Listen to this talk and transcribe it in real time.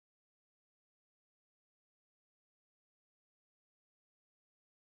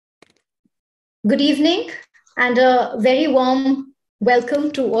Good evening and a very warm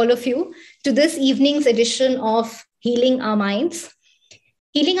welcome to all of you to this evening's edition of Healing Our Minds.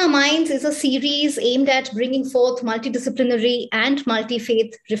 Healing Our Minds is a series aimed at bringing forth multidisciplinary and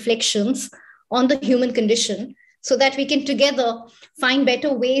multi-faith reflections on the human condition so that we can together find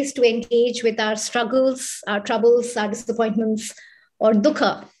better ways to engage with our struggles, our troubles, our disappointments, or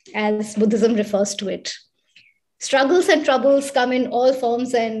dukkha, as Buddhism refers to it. Struggles and troubles come in all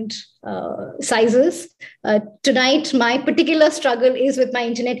forms and sizes. Tonight, my particular struggle is with my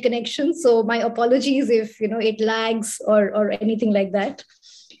internet connection, so my apologies if it lags or anything like that.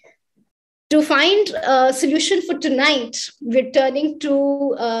 To find a solution for tonight, we're turning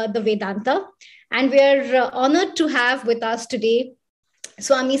to the Vedanta, and we're honored to have with us today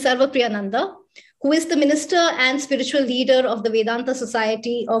Swami Sarvapriyananda, who is the minister and spiritual leader of the Vedanta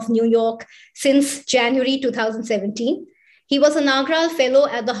Society of New York since January 2017. He was a Nagral Fellow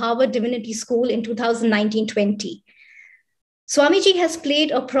at the Harvard Divinity School in 2019-20. Swamiji has played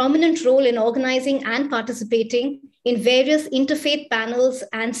a prominent role in organizing and participating in various interfaith panels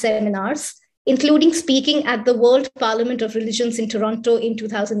and seminars, including speaking at the World Parliament of Religions in Toronto in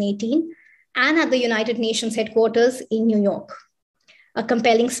 2018 and at the United Nations headquarters in New York. A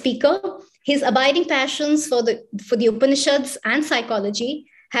compelling speaker, his abiding passions for the Upanishads and psychology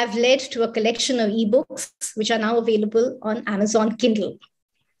have led to a collection of ebooks, which are now available on Amazon Kindle.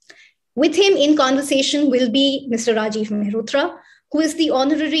 With him in conversation will be Mr. Rajiv Mehrotra, who is the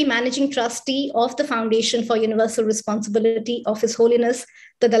honorary managing trustee of the Foundation for Universal Responsibility of His Holiness,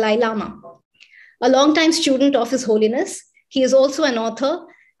 the Dalai Lama. A longtime student of His Holiness, he is also an author,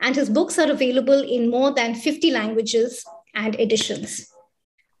 and his books are available in more than 50 languages and editions.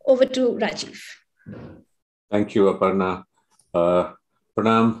 Over to Rajiv. Thank you, Aparna.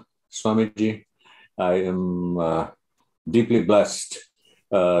 Pranam, Swamiji. I am deeply blessed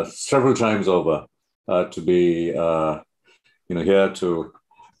several times over to be here to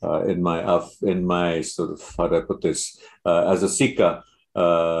in my sort of, how do I put this, as a seeker,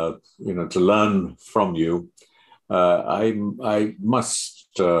 to learn from you. I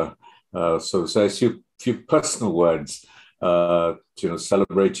must sort of say a few personal words.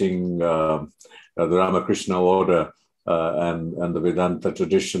 Celebrating the Ramakrishna order and the Vedanta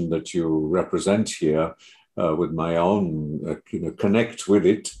tradition that you represent here with my own, connect with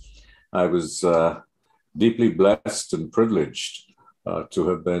it. I was deeply blessed and privileged to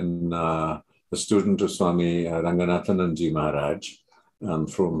have been a student of Swami Ranganathananji Maharaj,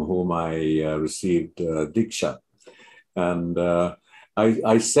 and from whom I received Diksha. And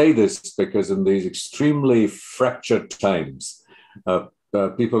I say this because in these extremely fractured times,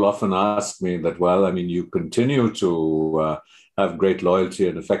 people often ask me that, well, I mean, you continue to have great loyalty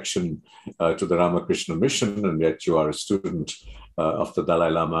and affection to the Ramakrishna mission, and yet you are a student of the Dalai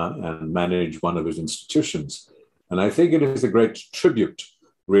Lama and manage one of his institutions. And I think it is a great tribute,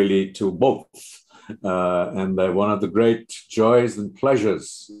 really, to both. And one of the great joys and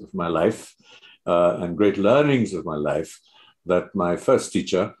pleasures of my life and great learnings of my life, that my first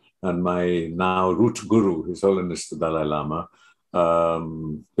teacher and my now root guru, His Holiness the Dalai Lama,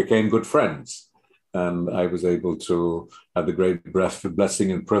 became good friends. And I was able to have the great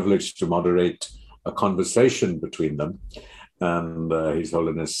blessing and privilege to moderate a conversation between them. And His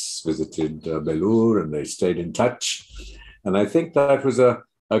Holiness visited Belur, and they stayed in touch. And I think that was a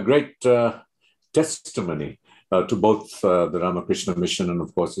great testimony to both the Ramakrishna mission and,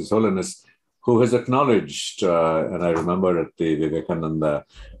 of course, His Holiness, who has acknowledged, and I remember at the Vivekananda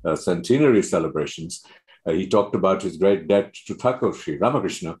centenary celebrations, he talked about his great debt to Thakur Sri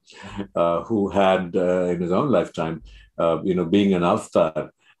Ramakrishna, who had in his own lifetime, being an avatar,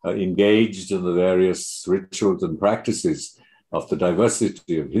 engaged in the various rituals and practices of the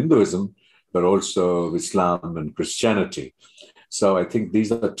diversity of Hinduism, but also of Islam and Christianity. So I think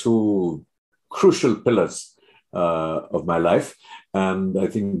these are two crucial pillars of my life, and I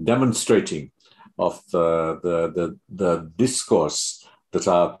think demonstrating of the discourse that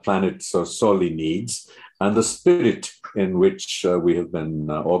our planet so sorely needs, and the spirit in which we have been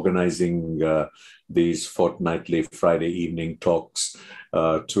organizing these fortnightly Friday evening talks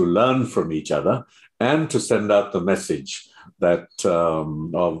to learn from each other and to send out the message that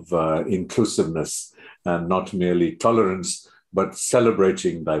of inclusiveness and not merely tolerance, but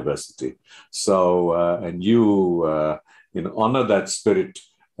celebrating diversity. So, and you honor that spirit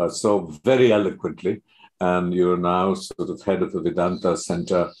so very eloquently. And you're now sort of head of the Vedanta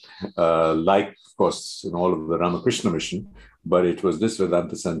Center, like, of course, in all of the Ramakrishna mission, but it was this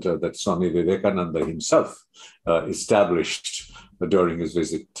Vedanta Center that Swami Vivekananda himself established during his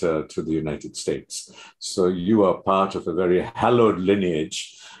visit to the United States. So you are part of a very hallowed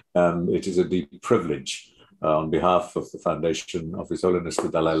lineage, and it is a deep privilege on behalf of the Foundation of His Holiness the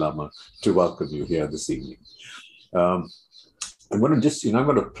Dalai Lama to welcome you here this evening. I'm going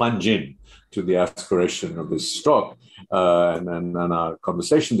to plunge in to the aspiration of this talk and our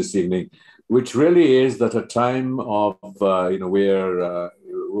conversation this evening, which really is that a time of, we're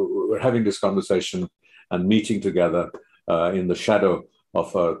having this conversation and meeting together in the shadow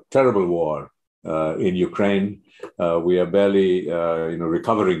of a terrible war in Ukraine. We are barely,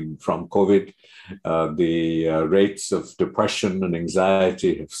 recovering from COVID. The rates of depression and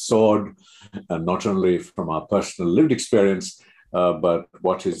anxiety have soared, and not only from our personal lived experience, but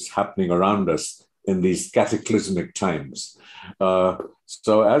what is happening around us in these cataclysmic times.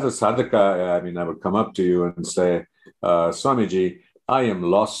 So as a sadhaka, I would come up to you and say, Swamiji, I am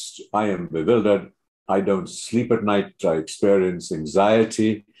lost, I am bewildered, I don't sleep at night, I experience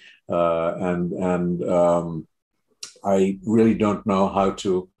anxiety, and I really don't know how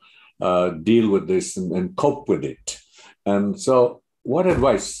to deal with this and cope with it. And so what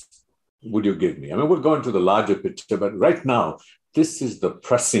advice would you give me? We'll go into the larger picture, but right now, this is the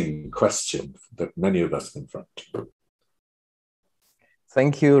pressing question that many of us confront.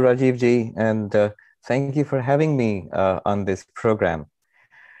 Thank you, Rajiv ji, and thank you for having me on this program.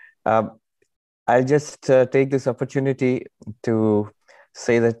 I'll just take this opportunity to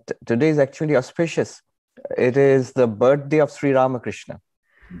say that today is actually auspicious. It is the birthday of Sri Ramakrishna.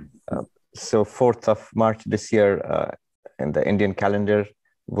 So 4th of March this year in the Indian calendar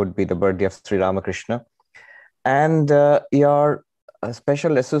would be the birthday of Sri Ramakrishna. And your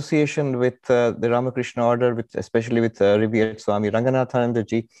special association with the Ramakrishna order, especially with revered Swami Ranganathananda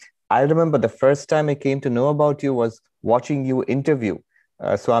ji. I remember the first time I came to know about you was watching you interview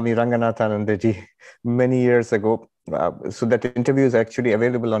Swami Ranganathananda ji many years ago. So that interview is actually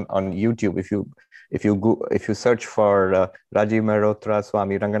available on YouTube. If you search for Rajiv Mehrotra,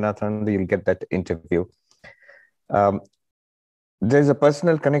 Swami Ranganathananda, you'll get that interview. There's a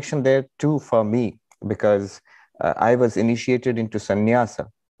personal connection there too for me, because I was initiated into sannyasa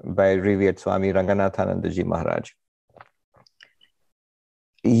by revered Swami Ranganathananda ji Maharaj.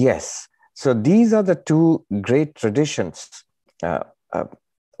 Yes, so these are the two great traditions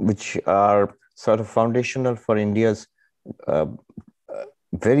which are sort of foundational for India's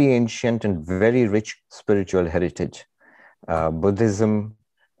very ancient and very rich spiritual heritage, Buddhism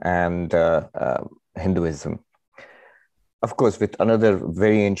and Hinduism. Of course, with another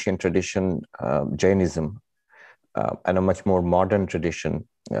very ancient tradition, Jainism, and a much more modern tradition,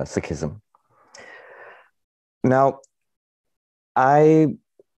 Sikhism. Now,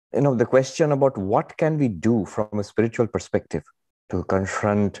 the question about what can we do from a spiritual perspective to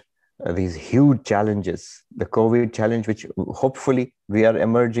confront these huge challenges, the COVID challenge, which hopefully we are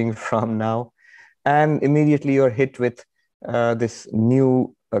emerging from now, and immediately you're hit with this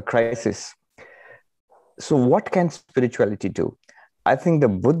new crisis. So what can spirituality do? I think the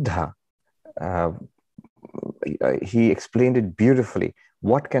Buddha, he explained it beautifully.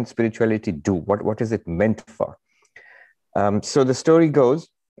 What can spirituality do? What is it meant for? So the story goes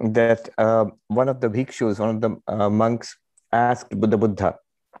that one of the bhikshus, one of the monks, asked the Buddha,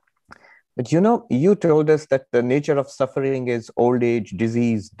 but you told us that the nature of suffering is old age,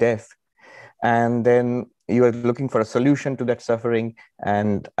 disease, death, and then you are looking for a solution to that suffering,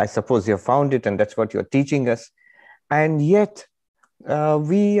 and I suppose you have found it, and that's what you're teaching us. And yet,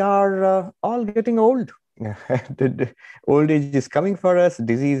 we are all getting old. The old age is coming for us,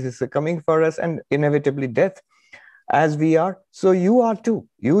 disease is coming for us, and inevitably death, as we are. So you are too.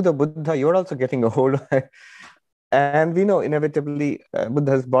 You, the Buddha, you're also getting old. And we know inevitably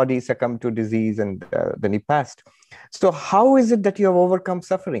Buddha's body succumbed to disease, and then he passed. So how is it that you have overcome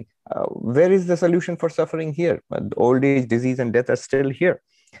suffering? Where is the solution for suffering here? Old age, disease, and death are still here.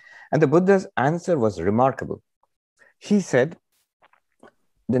 And the Buddha's answer was remarkable. He said,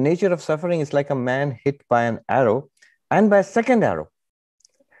 the nature of suffering is like a man hit by an arrow and by a second arrow.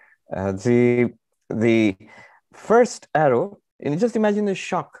 The first arrow, and just imagine the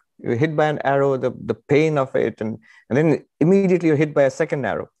shock. You're hit by an arrow, the pain of it, and then immediately you're hit by a second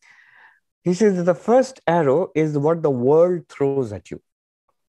arrow. He says that the first arrow is what the world throws at you,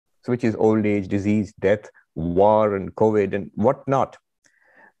 so which is old age, disease, death, war, and COVID, and whatnot.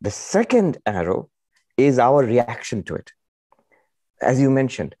 The second arrow is our reaction to it. As you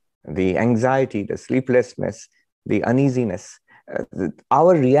mentioned, the anxiety, the sleeplessness, the uneasiness,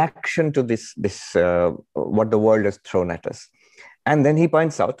 our reaction to this what the world has thrown at us. And then he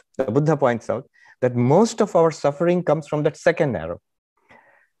points out, the Buddha points out, that most of our suffering comes from that second arrow.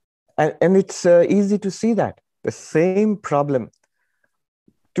 And it's easy to see that. The same problem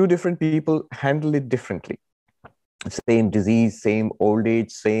two different people handle it differently. Same disease, same old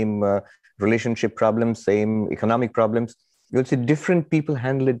age, same relationship problems, same economic problems. You'll see different people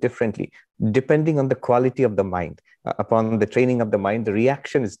handle it differently, depending on the quality of the mind. Upon the training of the mind, the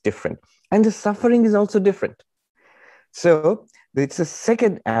reaction is different. And the suffering is also different. So it's a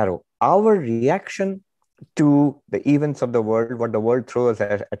second arrow. Our reaction to the events of the world, what the world throws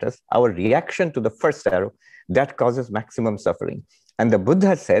at us, our reaction to the first arrow, that causes maximum suffering. And the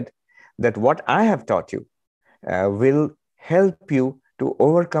Buddha said that what I have taught you will help you to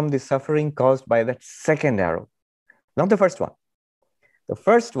overcome the suffering caused by that second arrow, not the first one. The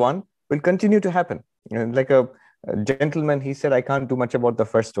first one will continue to happen. Like a gentleman, he said, I can't do much about the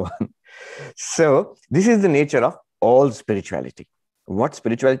first one. So this is the nature of all spirituality. What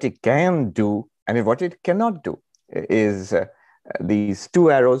spirituality can do and what it cannot do is these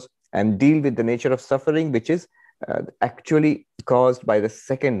two arrows and deal with the nature of suffering, which is actually caused by the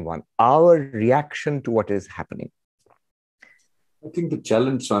second one, our reaction to what is happening. I think the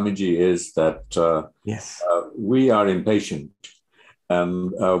challenge, Swamiji, is that we are impatient.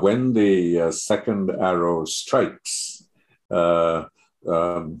 And when the second arrow strikes, we are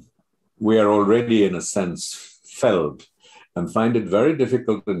already, in a sense, felled and find it very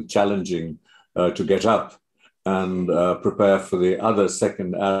difficult and challenging to get up and prepare for the other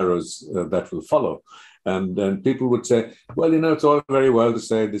second arrows that will follow. And then people would say, well, it's all very well to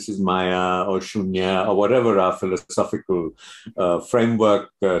say this is Maya or Shunya or whatever our philosophical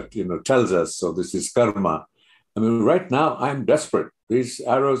framework, tells us. So this is karma. I mean, right now I'm desperate. These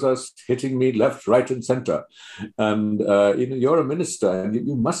arrows are hitting me left, right, and center. And, you're a minister and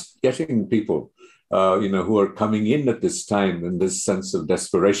you must be getting people, who are coming in at this time in this sense of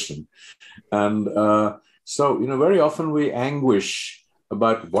desperation. And so, very often we anguish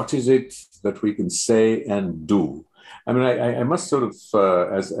about what is it that we can say and do. I mean, I must sort of,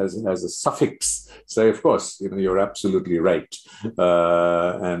 as a suffix, say, of course, you're absolutely right.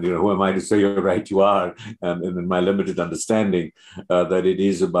 And, who am I to say you're right? You are. And in my limited understanding, that it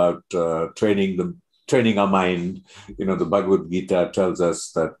is about training our mind. The Bhagavad Gita tells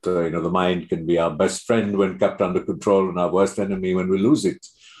us that, the mind can be our best friend when kept under control and our worst enemy when we lose it.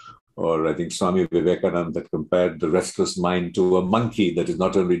 Or I think Swami Vivekananda compared the restless mind to a monkey that is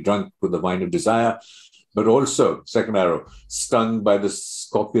not only drunk with the wine of desire, but also, second arrow, stung by the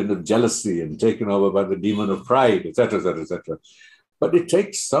scorpion of jealousy and taken over by the demon of pride, etc., etc., etc. But it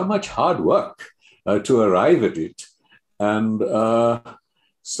takes so much hard work to arrive at it. And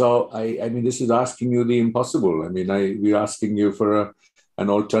so, I mean, this is asking you the impossible. I mean, we're asking you for an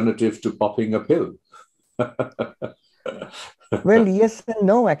alternative to popping a pill. Well, yes and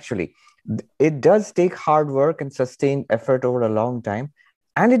no, actually. It does take hard work and sustained effort over a long time,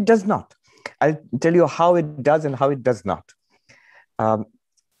 and it does not. I'll tell you how it does and how it does not.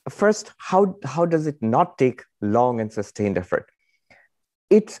 First, how does it not take long and sustained effort?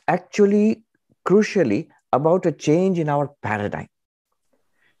 It's actually, crucially, about a change in our paradigm.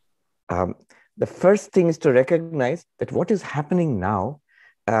 The first thing is to recognize that what is happening now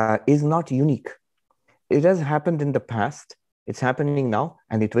is not unique. It has happened in the past, it's happening now,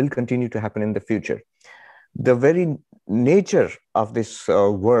 and it will continue to happen in the future. The very nature of this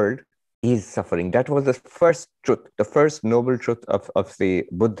world is suffering. That was the first truth, the first noble truth of the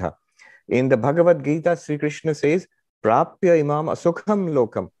Buddha. In the Bhagavad Gita, Sri Krishna says, Prapya imam asukham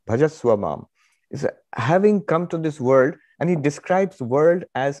lokam bhajaswamam. Is having come to this world, and he describes the world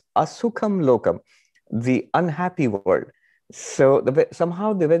as asukham lokam, the unhappy world. So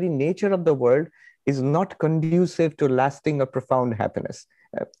somehow the very nature of the world is not conducive to lasting or profound happiness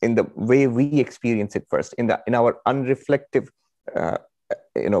in the way we experience it first, in our unreflective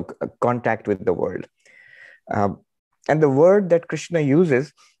contact with the world. And the word that Krishna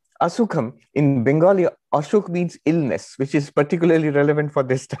uses, asukham, in Bengali, asuk means illness, which is particularly relevant for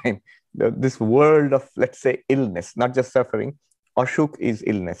this time. This world of, let's say, illness, not just suffering. Ashuk is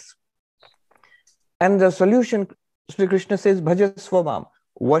illness. And the solution, Sri Krishna says, bhajaswamam,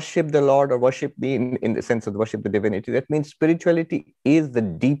 worship the Lord, or worship me in the sense of worship the divinity. That means spirituality is the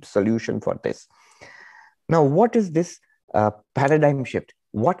deep solution for this. Now, what is this paradigm shift?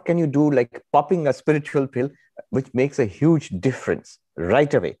 What can you do, like popping a spiritual pill, which makes a huge difference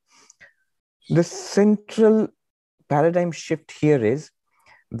right away? The central paradigm shift here is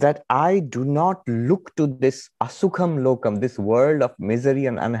that I do not look to this asukham lokam, this world of misery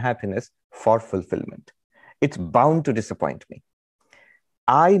and unhappiness, for fulfillment. It's bound to disappoint me.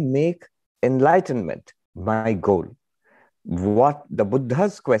 I make enlightenment my goal. What the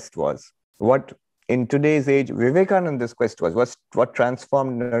Buddha's quest was, what in today's age Vivekananda's quest was what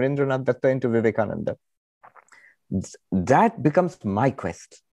transformed Narendranath Datta into Vivekananda. That becomes my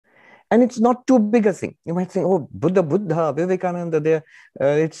quest. And it's not too big a thing. You might think, oh, Buddha, Vivekananda,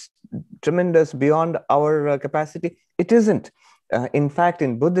 it's tremendous beyond our capacity. It isn't. In fact,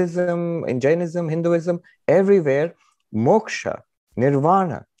 in Buddhism, in Jainism, Hinduism, everywhere, moksha,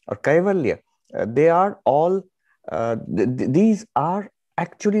 nirvana, or kaivalya, they are all, these are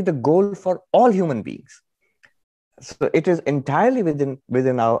actually the goal for all human beings. So it is entirely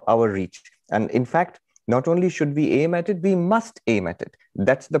within our reach. And in fact, not only should we aim at it, we must aim at it.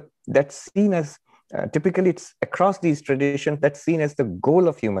 That's seen as, typically it's across these traditions, that's seen as the goal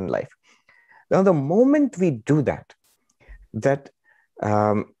of human life. Now, the moment we do that, that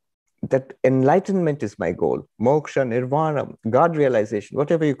enlightenment is my goal, moksha, nirvana, God realization,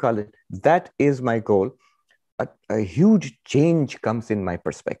 whatever you call it, that is my goal, a huge change comes in my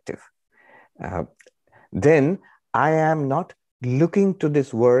perspective. Then I am not looking to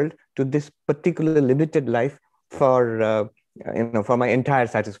this world, to this particular limited life for my entire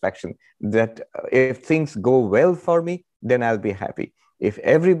satisfaction. That if things go well for me, then I'll be happy. If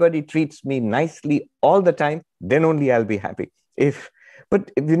everybody treats me nicely all the time, then only I'll be happy.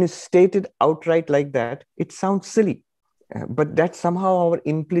 But when you state it outright like that, it sounds silly. But that's somehow our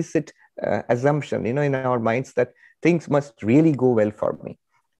implicit assumption, in our minds, that things must really go well for me.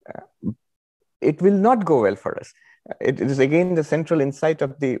 It will not go well for us. It is again the central insight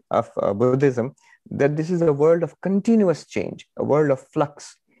of Buddhism, that this is a world of continuous change, a world of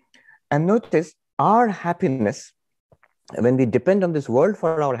flux. And notice, our happiness, when we depend on this world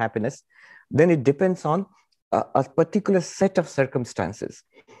for our happiness, then it depends on a particular set of circumstances.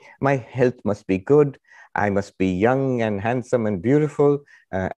 My health must be good, I must be young and handsome and beautiful,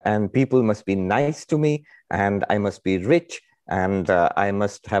 and people must be nice to me, and I must be rich, and I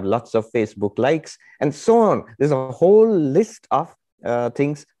must have lots of Facebook likes, and so on. There's a whole list of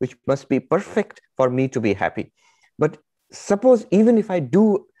things which must be perfect for me to be happy. But suppose even if I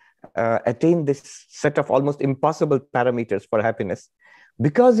do attain this set of almost impossible parameters for happiness,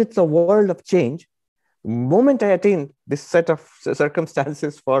 because it's a world of change, moment I attain this set of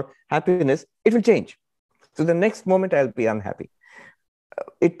circumstances for happiness, it will change. So the next moment I'll be unhappy.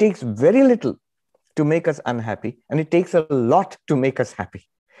 It takes very little to make us unhappy, and it takes a lot to make us happy.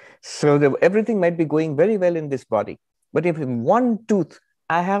 So everything might be going very well in this body, but if in one tooth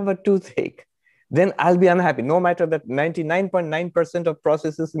I have a toothache, then I'll be unhappy, no matter that 99.9% of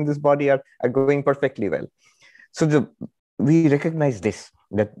processes in this body are going perfectly well. So we recognize this,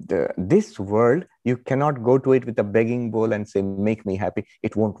 that this world, you cannot go to it with a begging bowl and say, make me happy.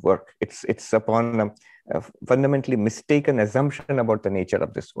 It won't work. It's upon a fundamentally mistaken assumption about the nature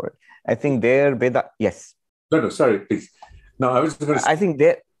of this world. I think there, yes. No, sorry, please. No, I was going to say, I think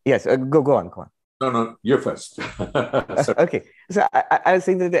there, yes, go on. No, you're first. Okay. So I was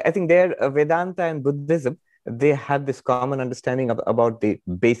saying that I think there, Vedanta and Buddhism, they have this common understanding about the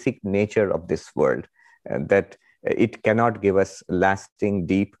basic nature of this world, that it cannot give us lasting,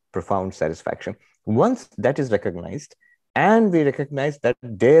 deep, profound satisfaction. Once that is recognized, and we recognize that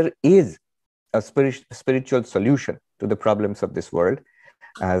there is a spiritual solution to the problems of this world,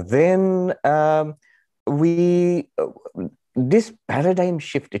 then this paradigm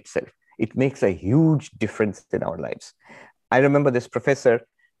shift itself, it makes a huge difference in our lives. I remember this professor,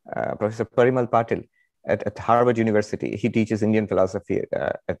 Professor Parimal Patil at Harvard University. He teaches Indian philosophy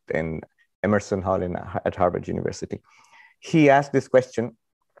in Emerson Hall at Harvard University. He asked this question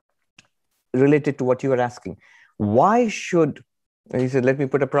related to what you were asking. Why should, he said, let me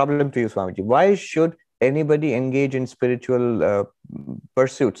put a problem to you, Swamiji. Why should anybody engage in spiritual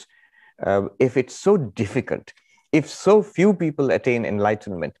pursuits if it's so difficult? If so few people attain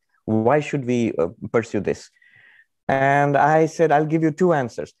enlightenment, why should we pursue this? And I said, I'll give you two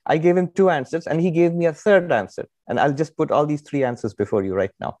answers. I gave him two answers, and he gave me a third answer. And I'll just put all these three answers before you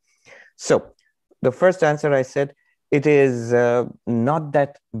right now. So the first answer, I said, it is not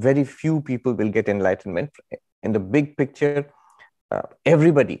that very few people will get enlightenment. In the big picture,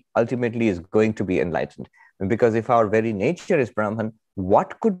 everybody ultimately is going to be enlightened. Because if our very nature is Brahman,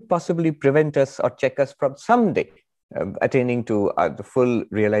 what could possibly prevent us or check us from someday attaining to the full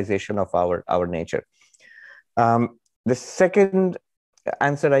realization of our nature? The second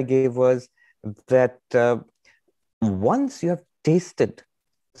answer I gave was that once you have tasted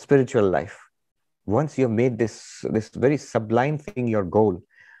spiritual life, once you have made this very sublime thing your goal,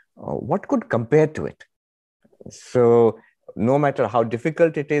 what could compare to it? So no matter how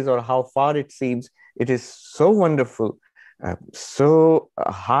difficult it is or how far it seems, it is so wonderful, so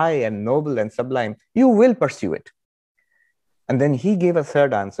high and noble and sublime, you will pursue it. And then he gave a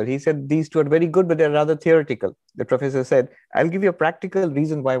third answer. He said, these two are very good, but they're rather theoretical. The professor said, I'll give you a practical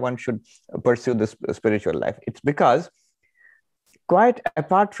reason why one should pursue this spiritual life. It's because quite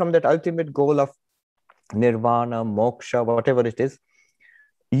apart from that ultimate goal of nirvana, moksha, whatever it is,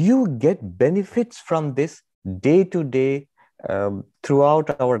 you get benefits from this day to day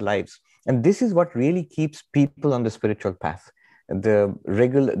throughout our lives. And this is what really keeps people on the spiritual path.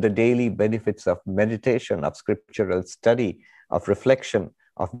 The daily benefits of meditation, of scriptural study, of reflection,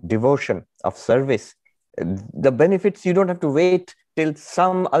 of devotion, of service. The benefits, you don't have to wait till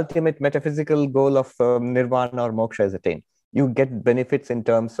some ultimate metaphysical goal of nirvana or moksha is attained. You get benefits in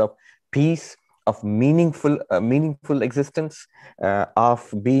terms of peace, of meaningful existence,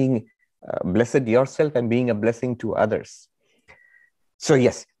 of being blessed yourself and being a blessing to others. So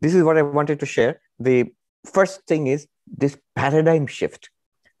yes, this is what I wanted to share. The first thing is this paradigm shift.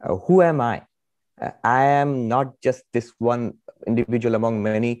 Who am I? I am not just this one individual among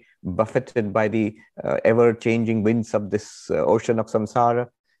many, buffeted by the ever-changing winds of this ocean of samsara.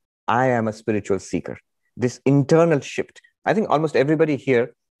 I am a spiritual seeker. This internal shift. I think almost everybody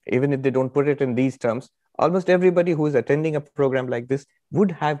here, even if they don't put it in these terms, almost everybody who is attending a program like this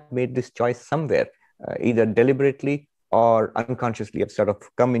would have made this choice somewhere, either deliberately or unconsciously have sort of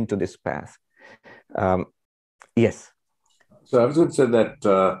come into this path. Yes. So I was going to say that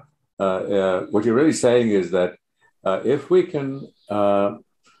what you're really saying is that if we can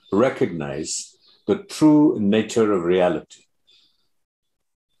recognize the true nature of reality,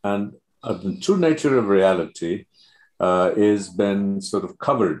 and the true nature of reality is been sort of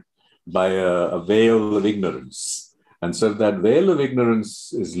covered by a veil of ignorance. And so that veil of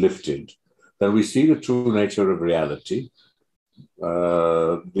ignorance is lifted, then we see the true nature of reality.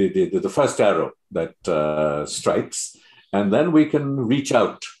 The first arrow that strikes, and then we can reach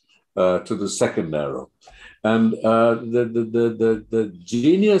out to the second arrow. And the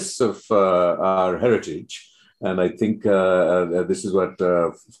genius of our heritage, and I think this is what,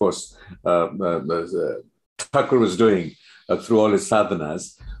 of course, Thakur was doing through all his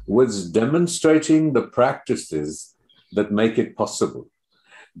sadhanas, was demonstrating the practices that make it possible.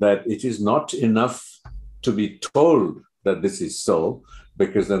 That it is not enough to be told that this is so,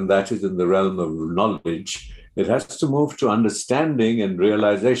 because then that is in the realm of knowledge. It has to move to understanding and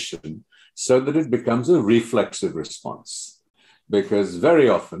realization so that it becomes a reflexive response. Because very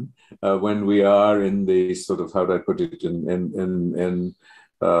often, when we are in the sort of, how do I put it,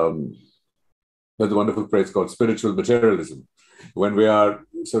 there's a wonderful phrase called spiritual materialism. When we are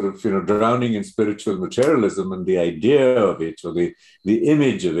sort of, drowning in spiritual materialism and the idea of it, or the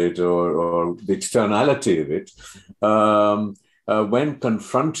image of it, or the externality of it, when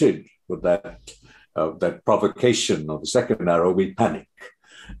confronted with that provocation of the second arrow, we panic.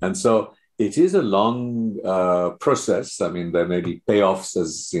 And so it is a long process. I mean, there may be payoffs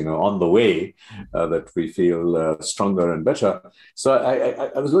as, on the way that we feel stronger and better. So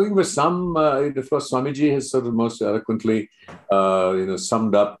I was looking for some, of course, Swamiji has sort of most eloquently,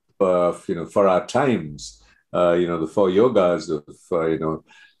 summed up, for our times, the four yogas of,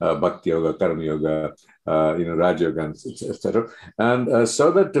 Bhakti Yoga, Karma Yoga, Raj Yoga, etc. And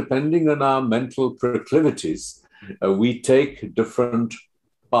so that depending on our mental proclivities, we take different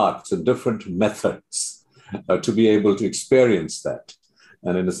parts and different methods to be able to experience that.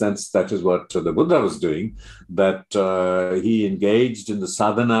 And in a sense, that is what the Buddha was doing, that he engaged in the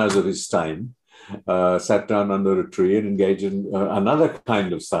sadhanas of his time, sat down under a tree and engaged in another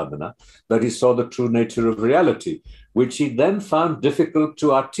kind of sadhana, that he saw the true nature of reality, which he then found difficult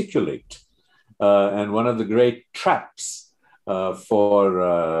to articulate. And one of the great traps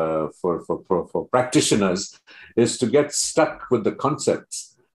for practitioners is to get stuck with the concepts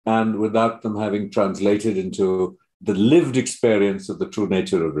and without them having translated into the lived experience of the true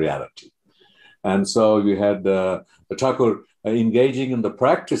nature of reality. And so you had Thakur engaging in the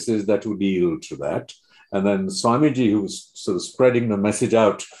practices that would yield to that. And then Swamiji, who was sort of spreading the message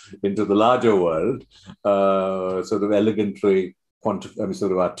out into the larger world, sort of elegantly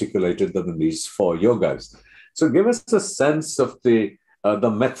sort of articulated them in these four yogas. So give us a sense of the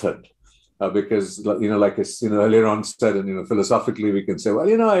method. Because, like I earlier on said, and, philosophically, we can say,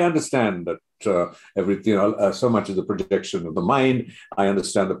 well, I understand that everything, so much is the projection of the mind. I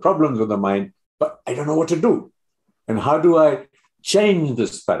understand the problems of the mind, but I don't know what to do. And how do I change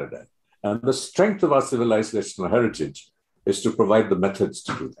this paradigm? And the strength of our civilizational heritage is to provide the methods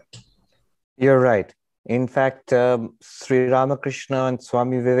to do that. You're right. In fact, Sri Ramakrishna and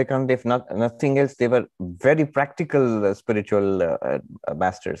Swami Vivekananda, if nothing else, they were very practical spiritual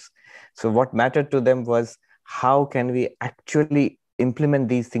masters. So what mattered to them was, how can we actually implement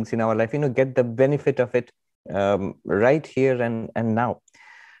these things in our life, get the benefit of it right here and now,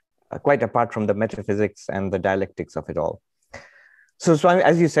 quite apart from the metaphysics and the dialectics of it all. So Swami,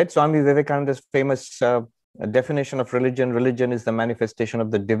 as you said, Swami Vivekananda's famous definition of religion: religion is the manifestation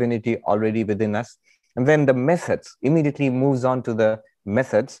of the divinity already within us. And then the methods immediately moves on to the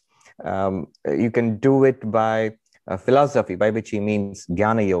methods. You can do it by philosophy, by which he means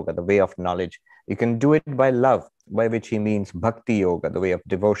Jnana Yoga, the way of knowledge. You can do it by love, by which he means Bhakti Yoga, the way of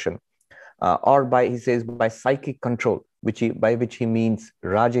devotion. Or by, he says, by psychic control, by which he means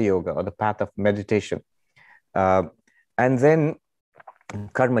Raja Yoga, or the path of meditation. And then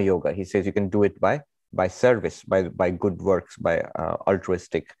Karma Yoga, he says you can do it by service, by good works, by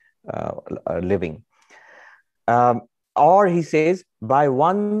altruistic living. Or he says by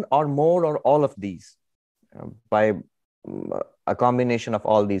one or more or all of these, by a combination of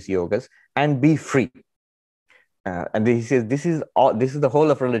all these yogas, and be free. And he says this is the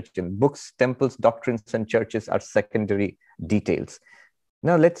whole of religion. Books, temples, doctrines, and churches are secondary details.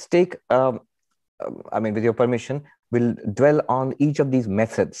 Now let's take, with your permission, we'll dwell on each of these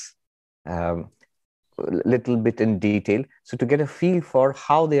methods a little bit in detail, so to get a feel for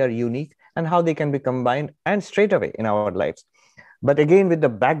how they are unique and how they can be combined and straight away in our lives. But again, with the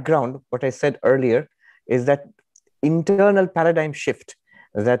background, what I said earlier is that internal paradigm shift,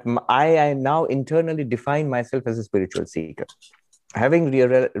 that I now internally define myself as a spiritual seeker. Having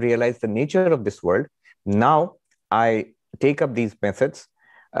realized the nature of this world, now I take up these methods.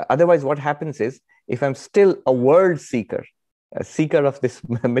 Otherwise, what happens is, if I'm still a world seeker, a seeker of this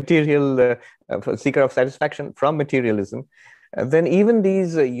material, seeker of satisfaction from materialism, then even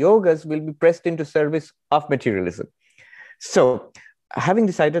these yogas will be pressed into service of materialism. So, having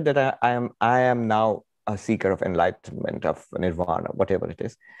decided that I am now a seeker of enlightenment, of nirvana, whatever it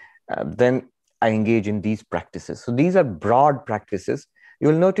is, then I engage in these practices. So these are broad practices. You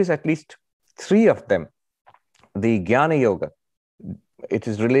will notice at least 3 of them. The Jnana Yoga, it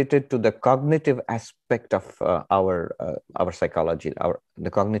is related to the cognitive aspect of our psychology,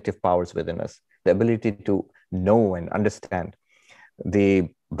 the cognitive powers within us, the ability to know and understand. The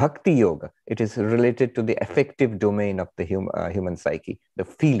Bhakti Yoga, it is related to the affective domain of the human psyche, the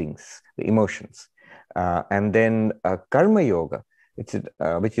feelings, the emotions. And then Karma Yoga,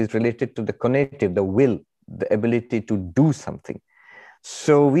 which is related to the cognitive, the will, the ability to do something.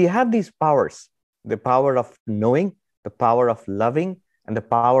 So we have these powers, the power of knowing, the power of loving, and the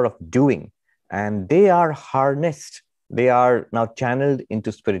power of doing. And they are harnessed, they are now channeled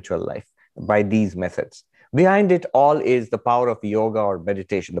into spiritual life by these methods. Behind it all is the power of yoga or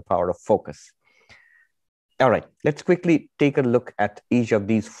meditation, the power of focus. All right, let's quickly take a look at each of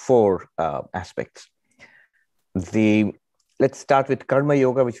these 4 aspects. Let's start with Karma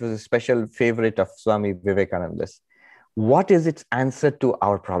Yoga, which was a special favorite of Swami Vivekananda's. What is its answer to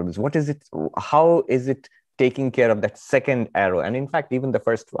our problems? How is it taking care of that second arrow? And in fact, even the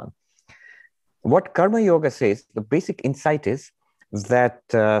first one. What Karma Yoga says, the basic insight is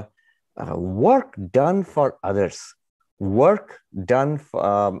that work done for others, work done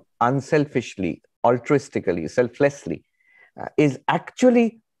unselfishly, altruistically, selflessly, is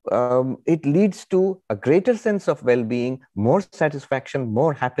actually, it leads to a greater sense of well-being, more satisfaction,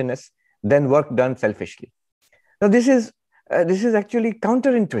 more happiness than work done selfishly. Now, this is actually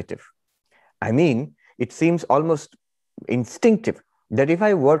counterintuitive. I mean, it seems almost instinctive that if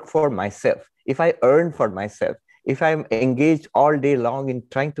I work for myself, if I earn for myself, if I'm engaged all day long in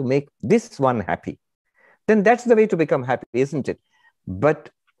trying to make this one happy, then that's the way to become happy, isn't it?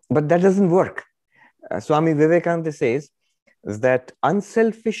 But that doesn't work. Swami Vivekananda says that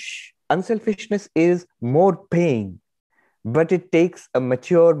unselfishness is more pain, but it takes a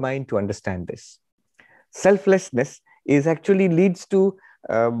mature mind to understand this. Selflessness actually leads to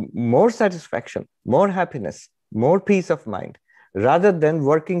more satisfaction, more happiness, more peace of mind, rather than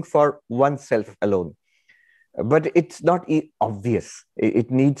working for oneself alone. But it's not obvious.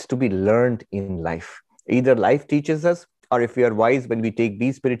 It needs to be learned in life. Either life teaches us, or if we are wise when we take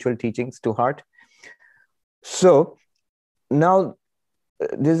these spiritual teachings to heart. So now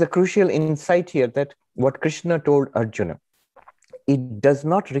there's a crucial insight here, that what Krishna told Arjuna, it does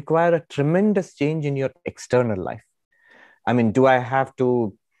not require a tremendous change in your external life. I mean, do I have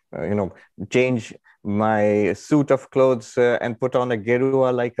to, change my suit of clothes and put on a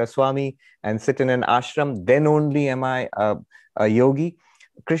gerua like a Swami and sit in an ashram? Then only am I a yogi?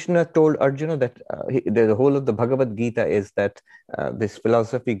 Krishna told Arjuna that the whole of the Bhagavad Gita is that this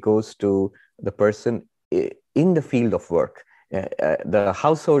philosophy goes to the person in the field of work, the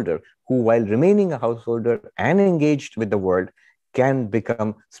householder who, while remaining a householder and engaged with the world, can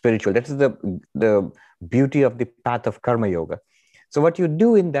become spiritual. That is the beauty of the path of Karma Yoga. So what you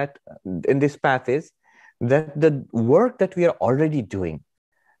do in this path is that the work that we are already doing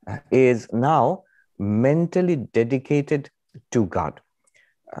is now mentally dedicated to God.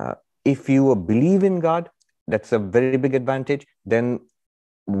 If you believe in God, that's a very big advantage. Then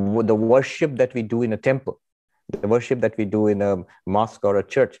the worship that we do in a temple, the worship that we do in a mosque or a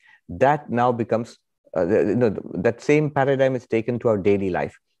church, that now becomes, that same paradigm is taken to our daily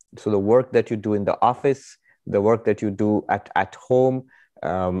life. So the work that you do in the office, the work that you do at home,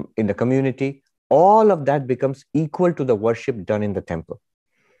 in the community, all of that becomes equal to the worship done in the temple.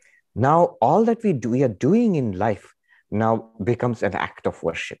 Now, all that we are doing in life now becomes an act of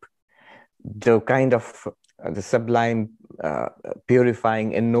worship. The kind of the sublime,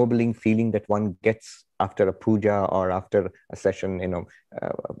 purifying, ennobling feeling that one gets after a puja or after a session,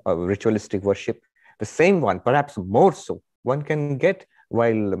 a ritualistic worship, the same one, perhaps more so, one can get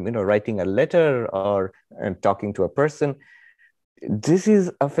while writing a letter or talking to a person. This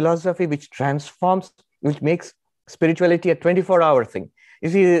is a philosophy which transforms, which makes spirituality a 24-hour thing. You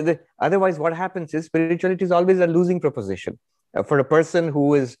see, otherwise what happens is spirituality is always a losing proposition. For a person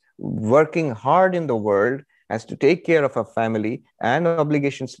who is working hard in the world, has to take care of a family and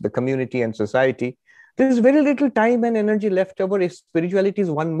obligations to the community and society, there is very little time and energy left over if spirituality is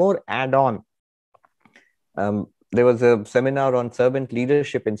one more add-on. There was a seminar on servant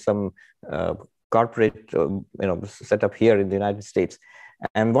leadership in some corporate set up here in the United States.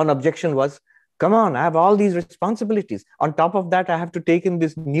 And one objection was, come on, I have all these responsibilities. On top of that, I have to take in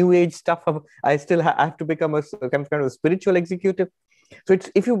this new age stuff. I still have to become a kind of a spiritual executive. So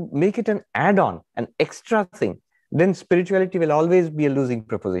if you make it an add-on, an extra thing, then spirituality will always be a losing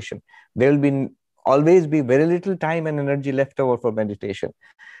proposition. There will always be very little time and energy left over for meditation.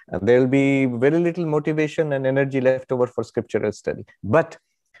 There will be very little motivation and energy left over for scriptural study. But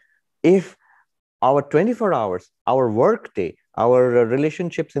if our 24 hours, our work day, our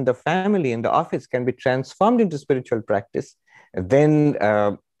relationships in the family, in the office can be transformed into spiritual practice, then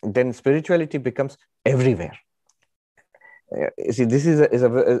spirituality becomes everywhere. You see, this is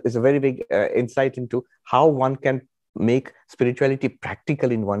a very big insight into how one can make spirituality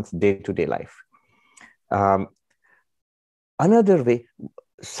practical in one's day-to-day life. Another way,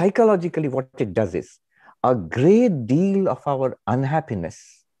 psychologically, what it does is a great deal of our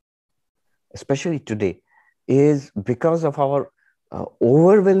unhappiness, especially today, is because of our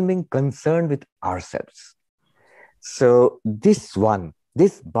overwhelming concern with ourselves. So this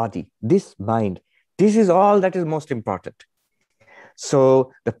body, this mind, this is all that is most important.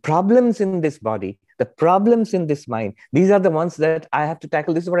 So the problems in this body, the problems in this mind, these are the ones that I have to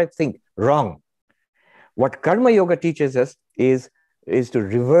tackle. This is what I think, wrong. What Karma Yoga teaches us is to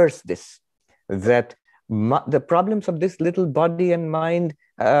reverse this, that the problems of this little body and mind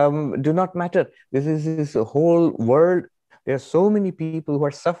do not matter. This is this whole world. There are so many people who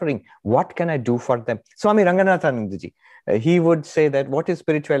are suffering. What can I do for them? Swami Ranganathanandaji, he would say that what is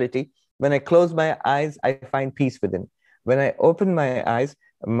spirituality? When I close my eyes, I find peace within. When I open my eyes,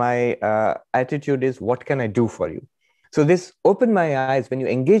 my attitude is, what can I do for you? So this open my eyes, when you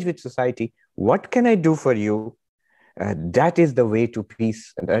engage with society, what can I do for you? That is the way to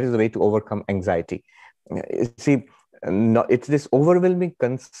peace. And that is the way to overcome anxiety. See, it's this overwhelming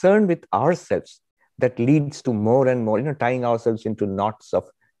concern with ourselves that leads to more and more, tying ourselves into knots of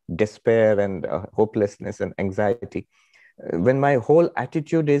despair and hopelessness and anxiety. When my whole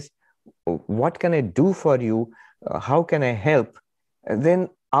attitude is, what can I do for you? How can I help? Then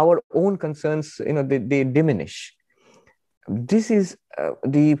our own concerns, they diminish. This is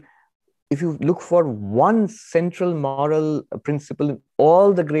if you look for one central moral principle in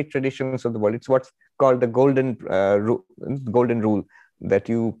all the great traditions of the world, it's what's called the golden rule, that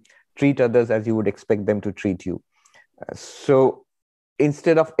you treat others as you would expect them to treat you. So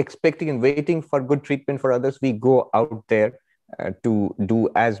instead of expecting and waiting for good treatment for others, we go out there to do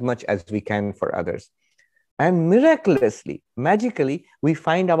as much as we can for others. And miraculously, magically, we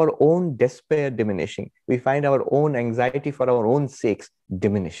find our own despair diminishing. We find our own anxiety for our own sakes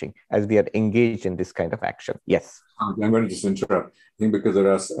diminishing as we are engaged in this kind of action. Yes. I'm going to just interrupt. I think because there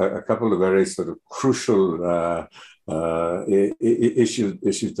are a couple of very sort of crucial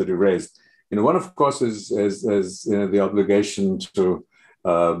issues that you raised. One, of course, is the obligation to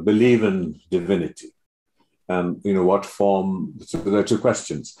believe in divinity. And, what form? So there are two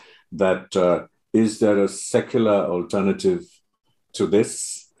questions. That is there a secular alternative to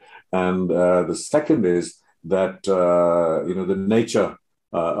this? And the second is that, the nature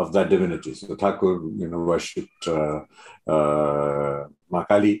of that divinity. So Thakur, worshipped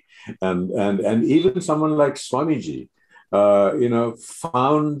Makali, and even someone like Swamiji,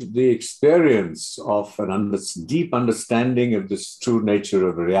 found the experience of deep understanding of this true nature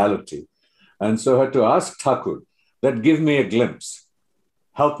of reality And so I had to ask Thakur that give me a glimpse,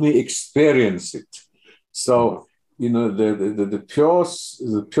 help me experience it. So, the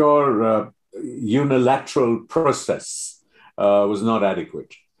pure unilateral process was not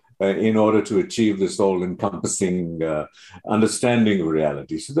adequate in order to achieve this all-encompassing understanding of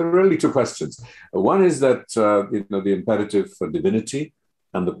reality. So there are really two questions. One is that, the imperative for divinity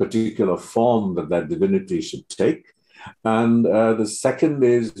and the particular form that divinity should take. And the second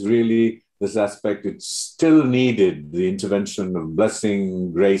is really this aspect, it's still needed, the intervention of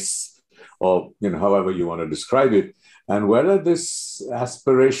blessing, grace, or however you want to describe it, and whether this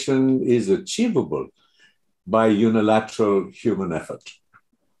aspiration is achievable by unilateral human effort.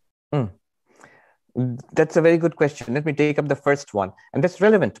 That's a very good question. Let me take up the first one. And that's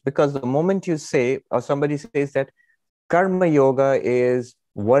relevant because the moment you say, or somebody says that karma yoga is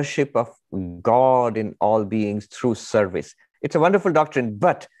worship of God in all beings through service, it's a wonderful doctrine,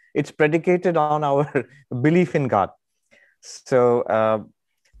 but it's predicated on our belief in God. So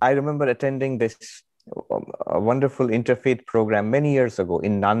I remember attending this wonderful interfaith program many years ago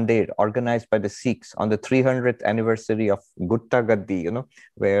in Nanded, organized by the Sikhs on the 300th anniversary of Gutta Gaddi,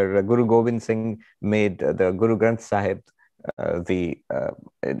 where Guru Gobind Singh made the Guru Granth Sahib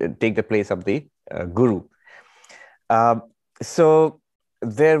take the place of the Guru. So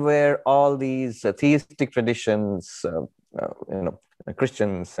there were all these theistic traditions,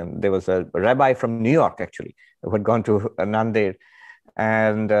 Christians, and there was a rabbi from New York actually who had gone to Nanded,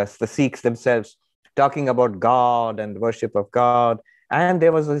 and the Sikhs themselves talking about God and worship of God. And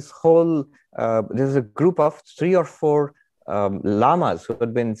there was this whole, there's a group of 3 or 4 lamas who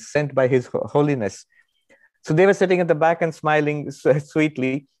had been sent by His Holiness. So they were sitting at the back and smiling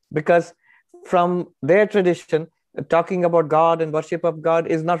sweetly because from their tradition, talking about God and worship of God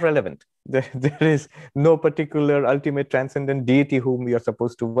is not relevant. There is no particular ultimate transcendent deity whom we are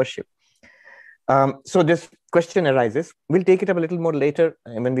supposed to worship. So this question arises. We'll take it up a little more later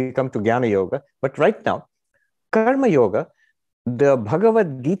when we come to Jnana Yoga. But right now, Karma Yoga, the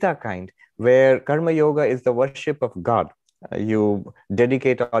Bhagavad Gita kind, where Karma Yoga is the worship of God. You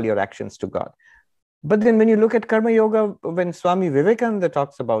dedicate all your actions to God. But then when you look at Karma Yoga, when Swami Vivekananda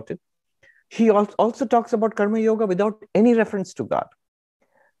talks about it, he also talks about Karma Yoga without any reference to God.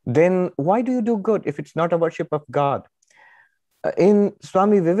 Then why do you do good if it's not a worship of God? In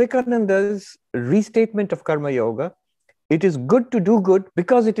Swami Vivekananda's restatement of Karma Yoga, it is good to do good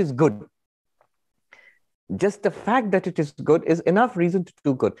because it is good. Just the fact that it is good is enough reason to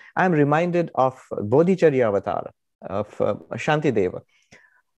do good. I am reminded of Bodhicharya Avatar, of Shantideva.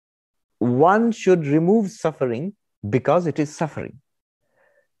 One should remove suffering because it is suffering.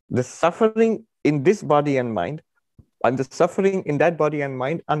 The suffering in this body and mind and the suffering in that body and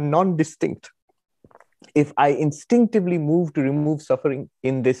mind are non-distinct. If I instinctively move to remove suffering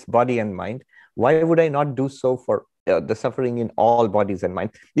in this body and mind, why would I not do so for the suffering in all bodies and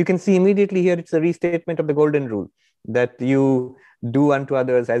minds? You can see immediately here, it's a restatement of the golden rule that you do unto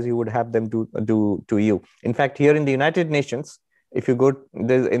others as you would have them do to you. In fact, here in the United Nations, if you go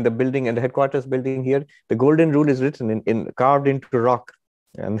in the building, in the headquarters building here, the golden rule is written carved into rock.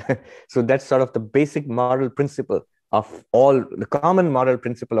 And so that's sort of the basic moral principle of all, the common moral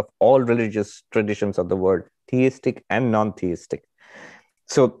principle of all religious traditions of the world, theistic and non-theistic.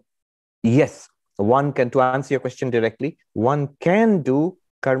 So yes, one can, to answer your question directly, one can do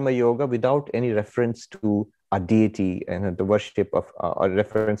Karma Yoga without any reference to a deity and the worship of, or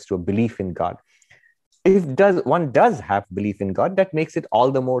reference to a belief in God. If one does have belief in God, that makes it all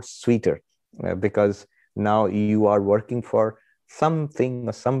the more sweeter because now you are working for something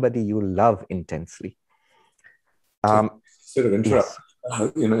or somebody you love intensely. Sort of interrupt,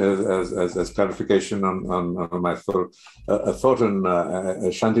 yes. As clarification on my thought on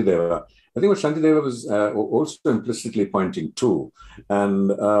Shantideva. I think what Shantideva was also implicitly pointing to, and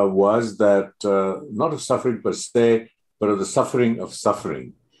was that not of suffering per se, but of the suffering of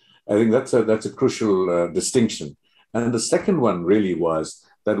suffering. I think that's a crucial distinction. And the second one really was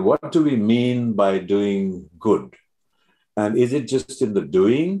that what do we mean by doing good? And is it just in the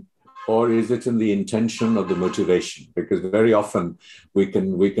doing, or is it in the intention or the motivation? Because very often we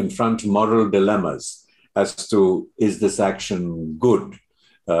confront moral dilemmas as to, is this action good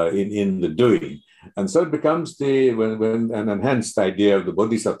in the doing? And so it becomes and hence the idea of the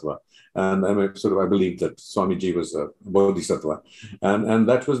bodhisattva. And I believe that Swamiji was a bodhisattva. And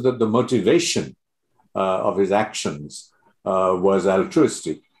that was that the motivation of his actions was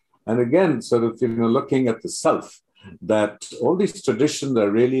altruistic. And again, sort of, looking at the self, that all these traditions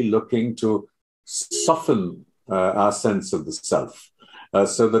are really looking to soften our sense of the self,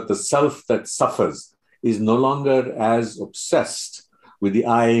 so that the self that suffers is no longer as obsessed with the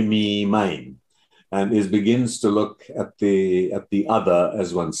I, me, mine, and begins to look at the other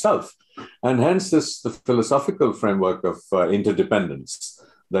as oneself. And hence the philosophical framework of interdependence,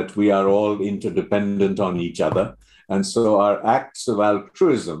 that we are all interdependent on each other. And so our acts of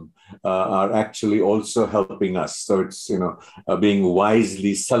altruism are actually also helping us. So it's, being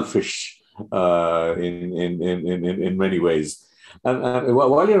wisely selfish in many ways. And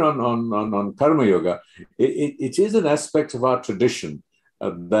while you're on karma yoga, it is an aspect of our tradition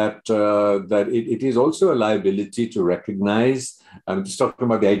that it is also a liability to recognize. I'm just talking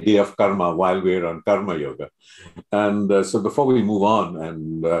about the idea of karma while we're on karma yoga. And so before we move on,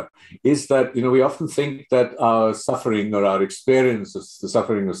 is that, we often think that our suffering or our experience of the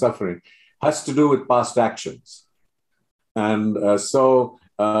suffering has to do with past actions. And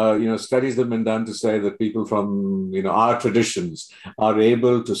studies have been done to say that people from, our traditions are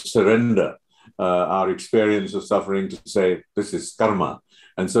able to surrender our experience of suffering to say, this is karma.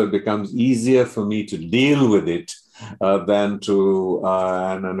 And so it becomes easier for me to deal with it than to,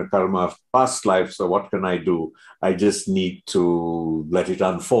 and a karma of past life. So what can I do? I just need to let it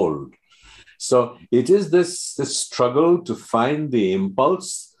unfold. So it is this struggle to find the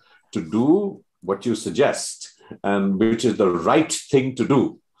impulse to do what you suggest, and which is the right thing to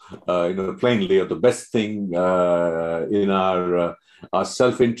do, plainly, or the best thing in our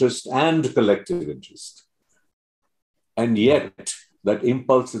self-interest and collective interest. And yet, that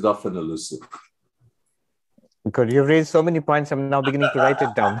impulse is often elusive. Good. You've raised so many points. I'm now beginning to write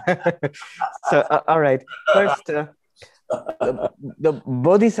it down. So, all right. First, the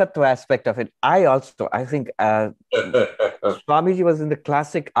bodhisattva aspect of it. I think Swamiji was in the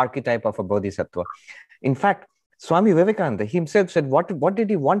classic archetype of a bodhisattva. In fact, Swami Vivekananda himself said, what did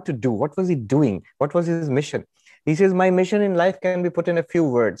he want to do? What was he doing? What was his mission? He says, my mission in life can be put in a few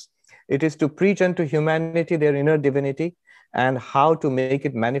words. It is to preach unto humanity their inner divinity and how to make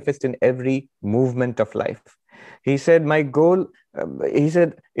it manifest in every movement of life. He said, my goal, is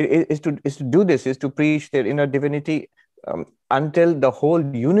to do this, is to preach their inner divinity until the whole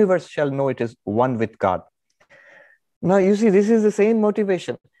universe shall know it is one with God. Now, you see, this is the same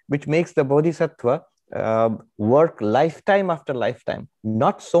motivation which makes the bodhisattva work lifetime after lifetime,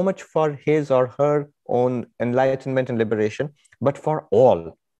 not so much for his or her own enlightenment and liberation, but for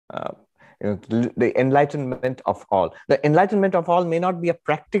all. The enlightenment of all. The enlightenment of all may not be a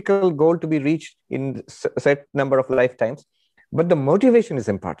practical goal to be reached in a set number of lifetimes, but the motivation is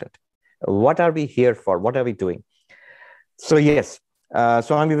important. What are we here for? What are we doing? So yes,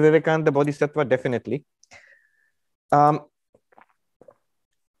 Swami Vivekananda, Bodhisattva, definitely.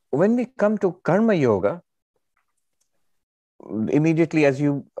 When we come to karma yoga, immediately as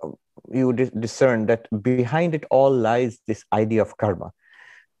you discern that behind it all lies this idea of karma.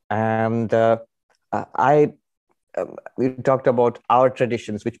 And we talked about our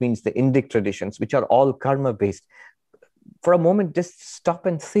traditions, which means the Indic traditions, which are all karma-based. For a moment, just stop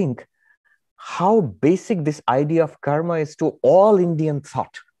and think how basic this idea of karma is to all Indian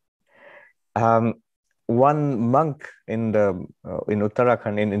thought. One monk in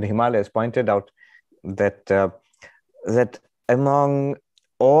Uttarakhand, in the Himalayas, pointed out that among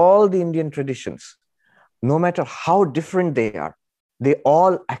all the Indian traditions, no matter how different they are, they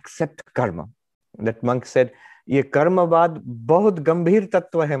all accept karma. That monk said, "Ye karmavad bahut gambhir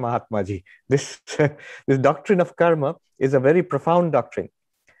tattva hai, Mahatma ji." This doctrine of karma is a very profound doctrine.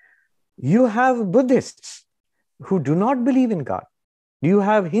 You have Buddhists who do not believe in God. You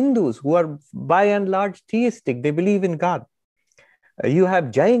have Hindus who are by and large theistic. They believe in God. You have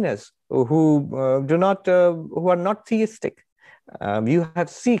Jainas who are not theistic. You have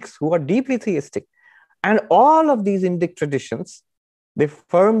Sikhs who are deeply theistic. And all of these Indic traditions, they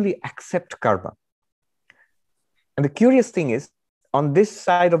firmly accept karma. And the curious thing is, on this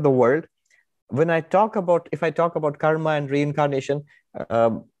side of the world, if I talk about karma and reincarnation,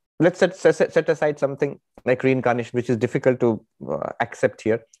 let's set aside something like reincarnation, which is difficult to accept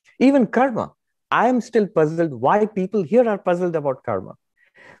here. Even karma, I am still puzzled why people here are puzzled about karma.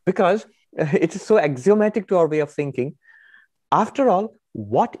 Because it is so axiomatic to our way of thinking. After all,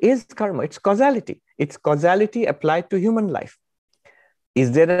 what is karma? It's causality. It's causality applied to human life.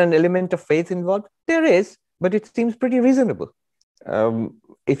 Is there an element of faith involved? There is, but it seems pretty reasonable.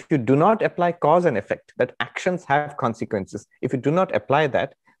 If you do not apply cause and effect, that actions have consequences, if you do not apply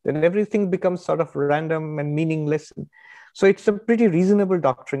that, then everything becomes sort of random and meaningless. So it's a pretty reasonable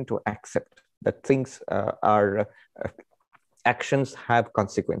doctrine to accept that things actions have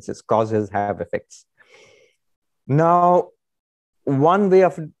consequences, causes have effects. Now, one way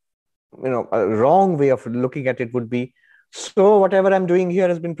of, a wrong way of looking at it would be, So whatever I'm doing here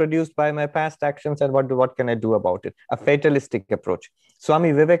has been produced by my past actions, and what can I do about it? A fatalistic approach.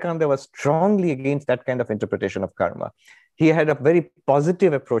 Swami Vivekananda was strongly against that kind of interpretation of karma. He had a very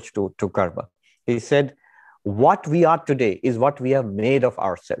positive approach to karma. He said, what we are today is what we have made of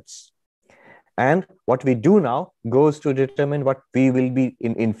ourselves. And what we do now goes to determine what we will be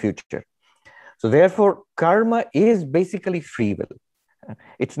in future. So therefore, karma is basically free will.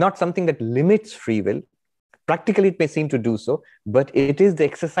 It's not something that limits free will. Practically, it may seem to do so, but it is the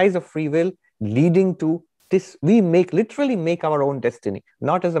exercise of free will leading to this. We literally make our own destiny,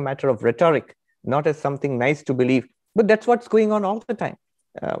 not as a matter of rhetoric, not as something nice to believe, but that's what's going on all the time.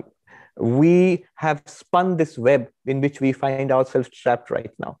 We have spun this web in which we find ourselves trapped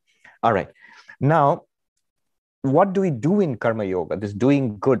right now. All right. Now, what do we do in karma yoga? This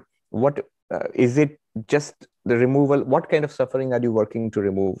doing good. What is it? Just the removal? What kind of suffering are you working to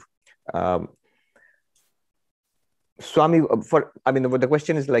remove? Swami, the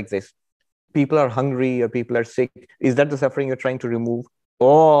question is like this: people are hungry or people are sick. Is that the suffering you're trying to remove?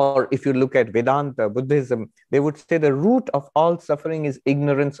 Or if you look at Vedanta, Buddhism, they would say the root of all suffering is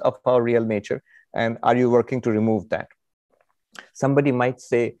ignorance of our real nature. And are you working to remove that? Somebody might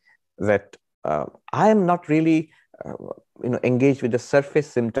say that I am not really engaged with the surface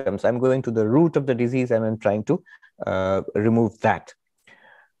symptoms. I'm going to the root of the disease and I'm trying to remove that.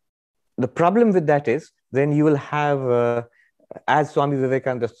 The problem with that is then you will have, as Swami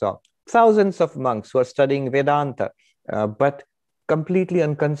Vivekananda saw, thousands of monks who are studying Vedanta, but completely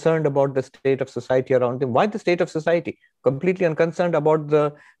unconcerned about the state of society around them. Why the state of society? Completely unconcerned about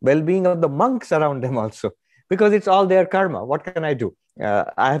the well-being of the monks around them also, because it's all their karma. What can I do?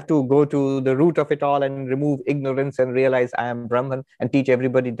 I have to go to the root of it all and remove ignorance and realize I am Brahman and teach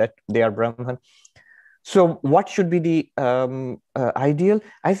everybody that they are Brahman. So what should be the ideal?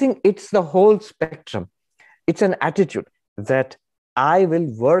 I think it's the whole spectrum. It's an attitude that I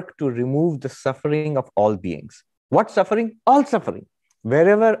will work to remove the suffering of all beings. What suffering? All suffering.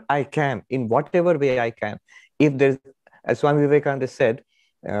 Wherever I can, in whatever way I can. If there's, as Swami Vivekananda said,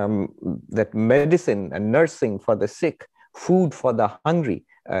 that medicine and nursing for the sick, food for the hungry,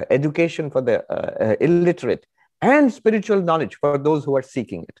 education for the illiterate, and spiritual knowledge for those who are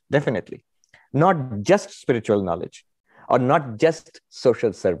seeking it, definitely. Not just spiritual knowledge or not just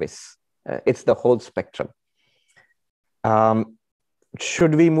social service. It's the whole spectrum.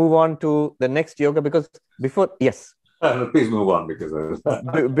 Should we move on to the next yoga? Because before, yes. Please move on, because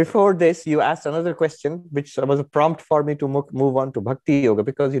before this, you asked another question, which was a prompt for me to move on to Bhakti Yoga,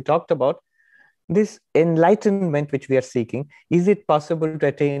 because you talked about this enlightenment which we are seeking. Is it possible to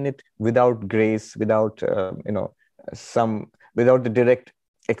attain it without grace, without without the direct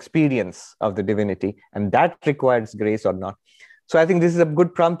experience of the divinity, and that requires grace or not? So I think this is a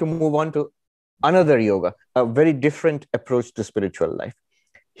good prompt to move on to another yoga, a very different approach to spiritual life.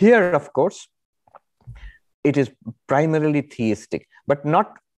 Here, of course, it is primarily theistic, but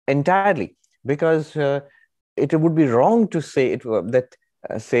not entirely, because it would be wrong to say that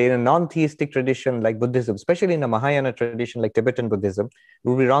say in a non-theistic tradition like Buddhism, especially in a Mahayana tradition like Tibetan Buddhism, it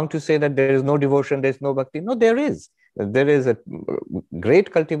would be wrong to say that there is no devotion, there is no bhakti. No, there is. There is a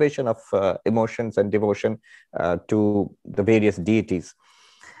great cultivation of emotions and devotion to the various deities.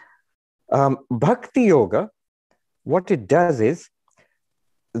 Bhakti Yoga, what it does is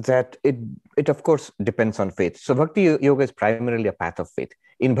that it of course depends on faith. So Bhakti Yoga is primarily a path of faith.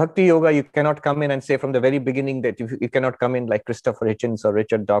 In Bhakti Yoga, you cannot come in and say from the very beginning that you cannot come in like Christopher Hitchens or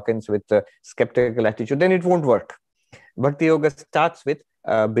Richard Dawkins with a skeptical attitude, then it won't work. Bhakti Yoga starts with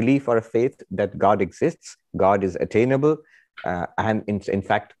a belief or a faith that God exists, God is attainable, and in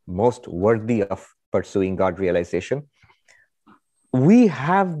fact, most worthy of pursuing God realization. We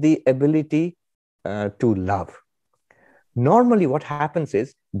have the ability to love. Normally, what happens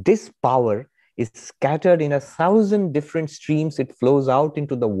is this power is scattered in 1,000 different streams. It flows out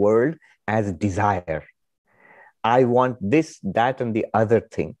into the world as desire. I want this, that, and the other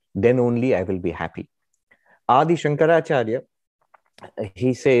thing. Then only I will be happy. Adi Shankaracharya,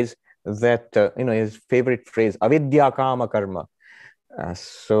 he says that, his favorite phrase, avidya kama karma.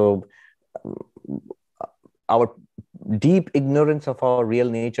 So our deep ignorance of our real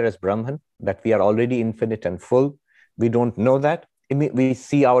nature as Brahman, that we are already infinite and full, we don't know that. We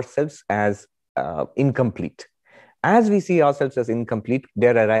see ourselves as incomplete. As we see ourselves as incomplete,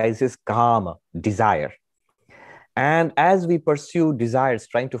 there arises kama, desire. And as we pursue desires,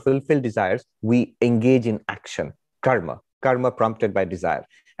 trying to fulfill desires, we engage in action, karma prompted by desire.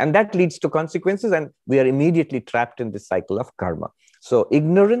 And that leads to consequences, and we are immediately trapped in this cycle of karma. So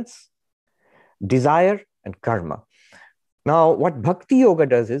ignorance, desire, and karma. Now, what Bhakti Yoga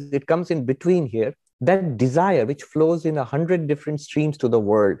does is it comes in between here. that desire which flows in 100 different streams to the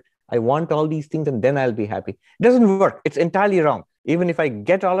world. I want all these things and then I'll be happy. It doesn't work. It's entirely wrong. Even if I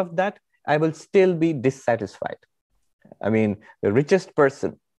get all of that, I will still be dissatisfied. I mean, the richest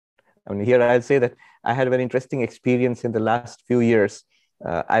person, I mean, here I'll say that I had a very interesting experience in the last few years.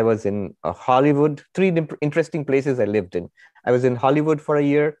 I was in Hollywood, three interesting places I lived in. I was in Hollywood for a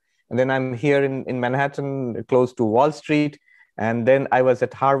year, and then I'm here in Manhattan, close to Wall Street. And then I was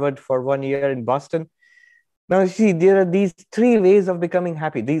at Harvard for 1 year in Boston. Now, see, there are these three ways of becoming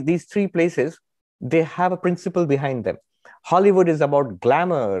happy. These three places, they have a principle behind them. Hollywood is about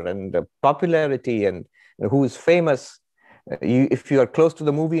glamour and popularity and who is famous. If you are close to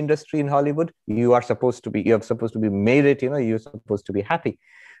the movie industry in Hollywood, you're supposed to be made it, you're supposed to be happy.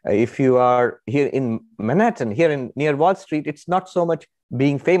 If you are here in Manhattan, near Wall Street, it's not so much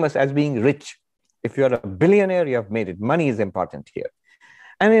being famous as being rich. If you're a billionaire, you have made it. Money is important here.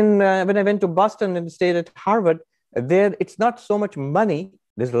 And when I went to Boston and stayed at Harvard, there it's not so much money.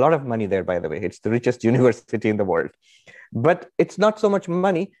 There's a lot of money there, by the way. It's the richest university in the world. But it's not so much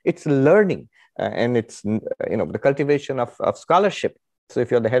money, it's learning. And it's the cultivation of scholarship. So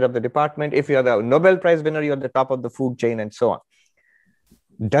if you're the head of the department, if you're the Nobel Prize winner, you're at the top of the food chain and so on.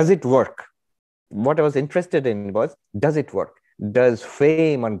 Does it work? What I was interested in was, does it work? Does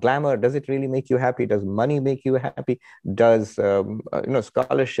fame and glamour, does it really make you happy? Does money make you happy? Does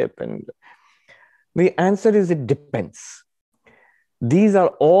scholarship? And the answer is, it depends. These are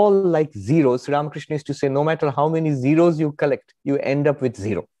all like zeros. Ramakrishna used to say, no matter how many zeros you collect, you end up with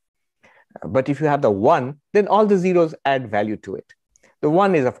zero. But if you have the one, then all the zeros add value to it. The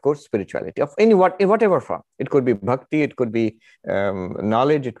one is, of course, spirituality of in whatever form. It could be bhakti, it could be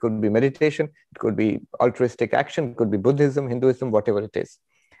knowledge, it could be meditation, it could be altruistic action, it could be Buddhism, Hinduism, whatever it is.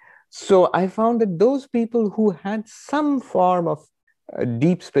 So I found that those people who had some form of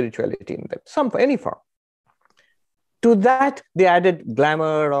deep spirituality in them, any form, to that they added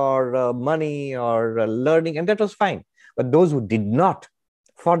glamour or money or learning, and that was fine. But those who did not,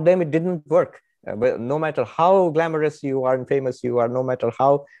 for them it didn't work. But no matter how glamorous you are and famous you are, no matter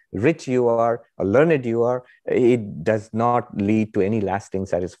how rich you are or learned you are, it does not lead to any lasting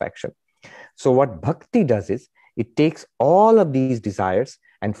satisfaction. So what bhakti does is, it takes all of these desires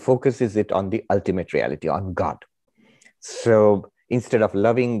and focuses it on the ultimate reality, on God. So instead of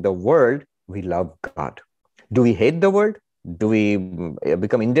loving the world, we love God. Do we hate the world? Do we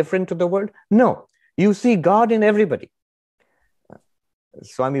become indifferent to the world? No. You see God in everybody.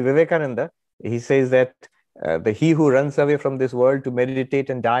 Swami Vivekananda, he says that he who runs away from this world to meditate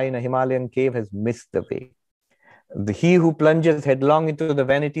and die in a Himalayan cave has missed the way. He who plunges headlong into the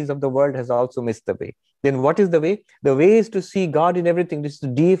vanities of the world has also missed the way. Then what is the way? The way is to see God in everything. This is to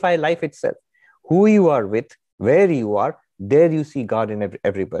deify life itself. Who you are with, where you are, there you see God in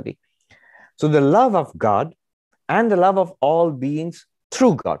everybody. So the love of God and the love of all beings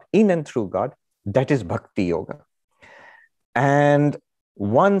through God, in and through God, that is bhakti yoga. And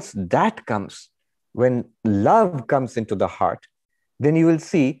once that comes, when love comes into the heart, then you will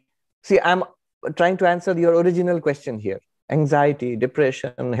see, I'm trying to answer your original question here. Anxiety,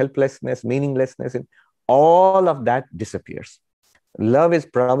 depression, helplessness, meaninglessness, and all of that disappears. Love is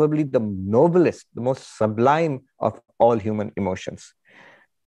probably the noblest, the most sublime of all human emotions.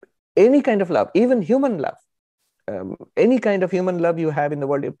 Any kind of love, even human love, any kind of human love you have in the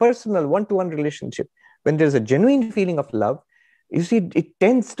world, a personal one-to-one relationship, when there's a genuine feeling of love, you see, it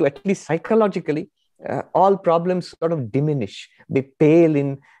tends to, at least psychologically, all problems sort of diminish. They pale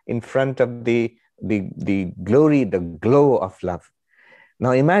in front of the glory, the glow of love.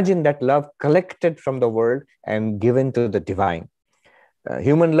 Now imagine that love collected from the world and given to the divine.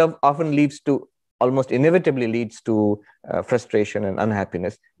 Human love often almost inevitably leads to frustration and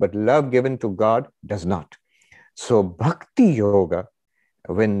unhappiness, but love given to God does not. So bhakti yoga,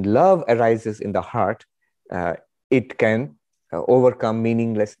 when love arises in the heart, it can overcome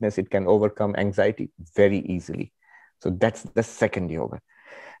meaninglessness, it can overcome anxiety very easily. So that's the second yoga.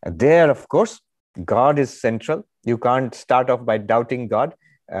 There, of course, God is central. You can't start off by doubting God.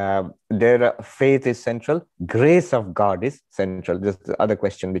 Faith is central. Grace of God is central. This is the other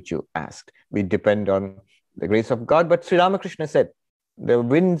question which you asked. We depend on the grace of God. But Sri Ramakrishna said, the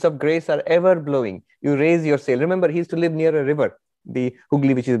winds of grace are ever blowing. You raise your sail. Remember, he used to live near a river, the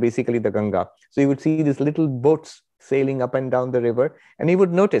Hooghly, which is basically the Ganga. So you would see these little boats sailing up and down the river. And he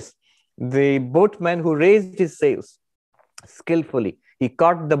would notice the boatman who raised his sails skillfully. He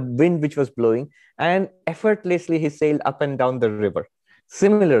caught the wind which was blowing and effortlessly he sailed up and down the river.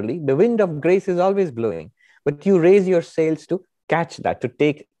 Similarly, the wind of grace is always blowing, but you raise your sails to catch that, to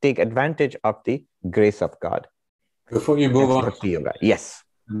take advantage of the grace of God. Before you move on, yes.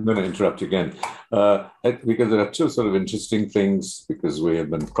 I'm going to interrupt again because there are two sort of interesting things, because we have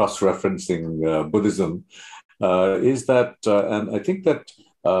been cross-referencing Buddhism, is that, and I think that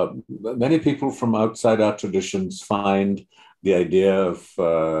many people from outside our traditions find the idea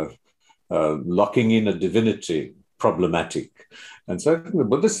of locking in a divinity problematic. And so I think the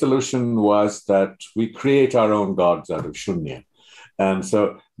Buddhist solution was that we create our own gods out of shunya. And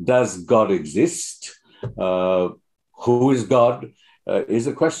so, does God exist? Who is God? Is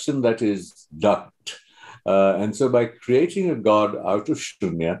a question that is ducked. And so by creating a God out of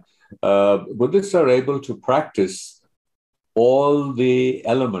shunya, Buddhists are able to practice all the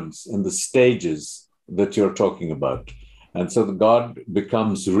elements and the stages that you're talking about. And so the God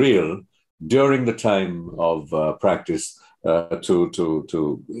becomes real during the time of practice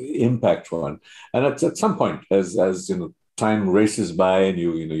to impact one. And at some point, as you know, time races by and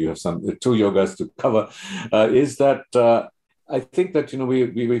you have some two yogas to cover, is that I think that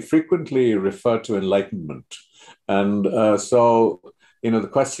we frequently refer to enlightenment, and so the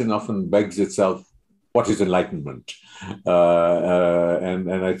question often begs itself: what is enlightenment?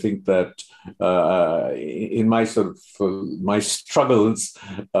 And I think that in my my struggles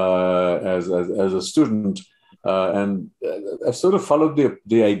as a student, and I've sort of followed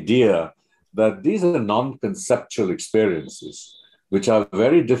the idea that these are non-conceptual experiences which are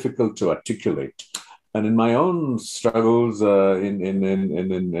very difficult to articulate. And in my own struggles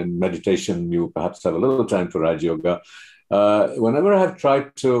in meditation, you perhaps have a little time for Raj Yoga. Whenever I have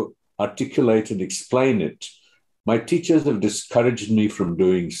tried to articulate and explain it, my teachers have discouraged me from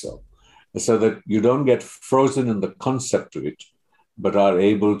doing so that you don't get frozen in the concept of it, but are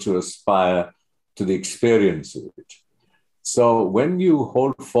able to aspire to the experience of it. So when you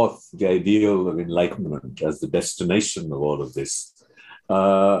hold forth the ideal of enlightenment as the destination of all of this,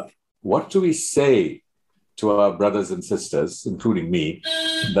 what do we say to our brothers and sisters, including me,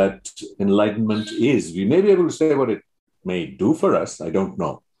 that enlightenment is? We may be able to say what it may do for us. I don't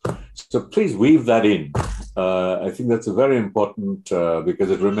know. So please weave that in. I think that's a very important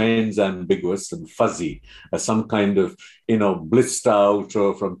because it remains ambiguous and fuzzy as some kind of, blissed out,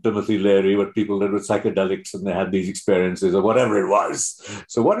 or from Timothy Leary, what people did with psychedelics and they had these experiences or whatever it was.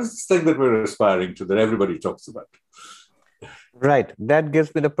 So what is this thing that we're aspiring to that everybody talks about? Right. That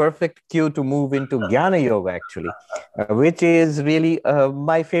gives me the perfect cue to move into Jnana Yoga, actually, which is really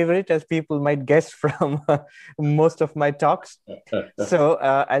my favorite, as people might guess from most of my talks. So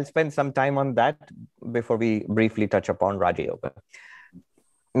I'll spend some time on that before we briefly touch upon Raja Yoga.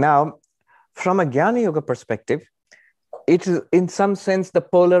 Now, from a Jnana Yoga perspective, it is in some sense the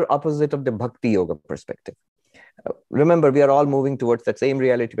polar opposite of the Bhakti Yoga perspective. Remember, we are all moving towards that same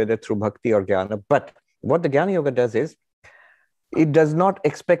reality, whether through Bhakti or Jnana. But what the Jnana Yoga does is, it does not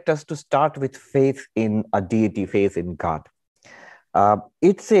expect us to start with faith in a deity, faith in God.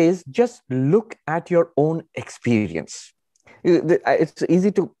 It says, just look at your own experience.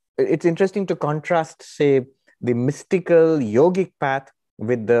 It's interesting to contrast, say, the mystical yogic path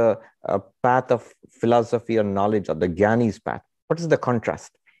with the path of philosophy or knowledge, or the Jnani's path. What is the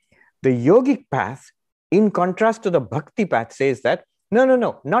contrast? The yogic path, in contrast to the bhakti path, says that,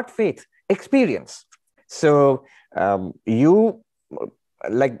 no, not faith, experience. So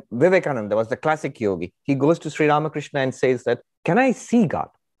like Vivekananda was the classic yogi. He goes to Sri Ramakrishna and says that, can I see God?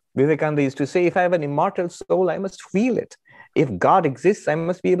 Vivekananda used to say, if I have an immortal soul, I must feel it. If God exists, I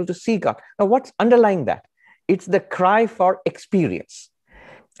must be able to see God. Now, what's underlying that? It's the cry for experience.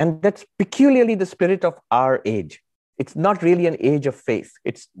 And that's peculiarly the spirit of our age. It's not really an age of faith.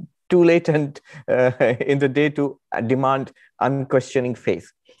 It's too late and in the day to demand unquestioning faith.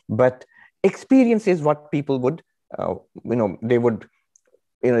 But experience is what people would, they would,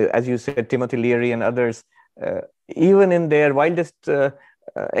 as you said, Timothy Leary and others, even in their wildest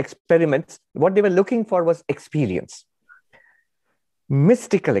experiments, what they were looking for was experience,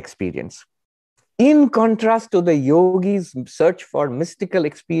 mystical experience. In contrast to the yogis' search for mystical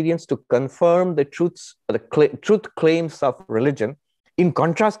experience to confirm the truths, the truth claims of religion, in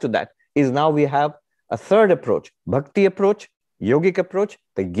contrast to that is now we have a third approach, bhakti approach, yogic approach,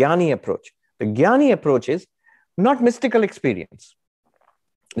 the jnani approach. The jnani approach is not mystical experience.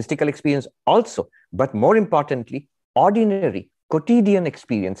 Mystical experience also, but more importantly, ordinary, quotidian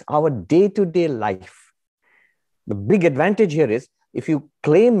experience, our day-to-day life. The big advantage here is, if you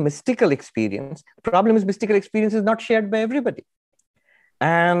claim mystical experience, the problem is mystical experience is not shared by everybody.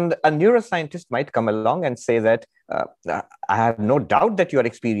 And a neuroscientist might come along and say that I have no doubt that you are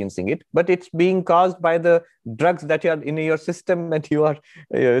experiencing it, but it's being caused by the drugs that are in your system and you are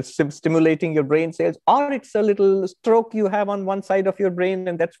stimulating your brain cells, or it's a little stroke you have on one side of your brain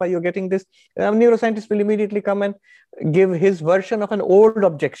and that's why you're getting this. A neuroscientist will immediately come and give his version of an old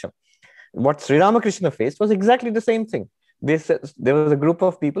objection. What Sri Ramakrishna faced was exactly the same thing. There was a group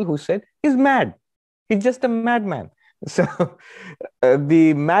of people who said, he's mad. He's just a madman. So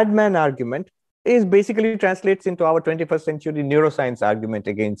the madman argument is basically translates into our 21st century neuroscience argument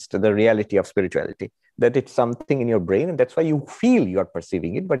against the reality of spirituality, that it's something in your brain and that's why you feel you're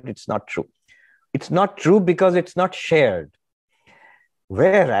perceiving it, but it's not true. It's not true because it's not shared.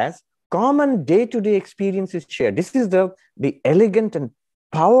 Whereas common day-to-day experience is shared. This is the elegant and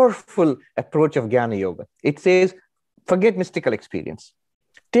powerful approach of Jnana Yoga. It says, forget mystical experience.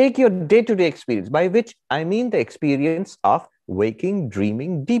 Take your day-to-day experience, by which I mean the experience of waking,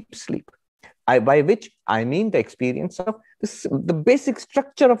 dreaming, deep sleep. By which I mean the experience of the basic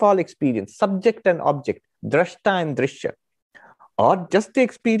structure of all experience, subject and object, drashta and drishya, or just the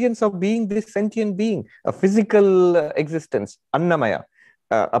experience of being this sentient being, a physical existence, annamaya,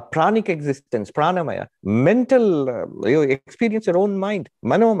 a pranic existence, pranamaya, mental, you experience your own mind,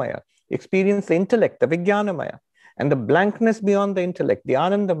 manomaya, experience the intellect, the vijnanamaya, and the blankness beyond the intellect, the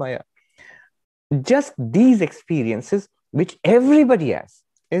anandamaya. Just these experiences, which everybody has.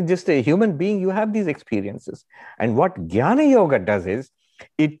 It's just a human being, you have these experiences. And what Jnana Yoga does is,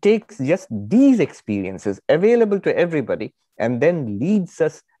 it takes just these experiences available to everybody and then leads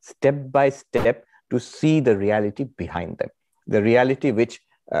us step by step to see the reality behind them. The reality which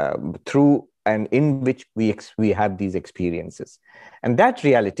through and in which we have these experiences. And that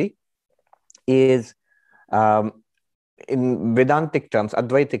reality is, in Vedantic terms,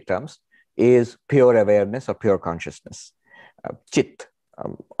 Advaitic terms, is pure awareness or pure consciousness. Chit,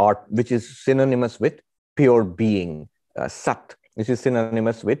 or which is synonymous with pure being, Sat, which is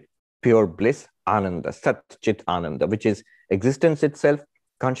synonymous with pure bliss, Ananda, Sat, Chit, Ananda, which is existence itself,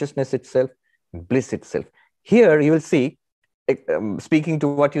 consciousness itself, bliss itself. Here you will see, speaking to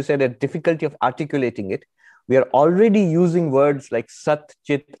what you said, a difficulty of articulating it, we are already using words like Sat,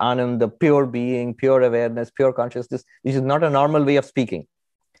 Chit, Ananda, pure being, pure awareness, pure consciousness. This is not a normal way of speaking.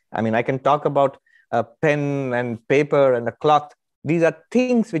 I mean, I can talk about a pen and paper and a cloth. These are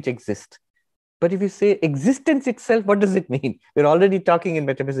things which exist. But if you say existence itself, what does it mean? We're already talking in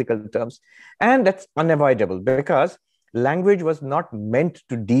metaphysical terms. And that's unavoidable because language was not meant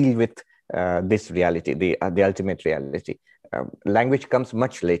to deal with this reality, the ultimate reality. Language comes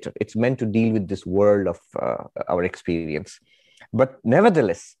much later. It's meant to deal with this world of our experience. But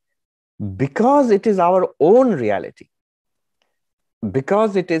nevertheless, because it is our own reality,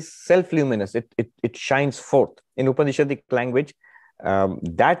 because it is self-luminous, it shines forth. In Upanishadic language,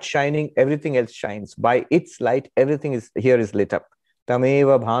 that shining, everything else shines. By its light, everything is lit up.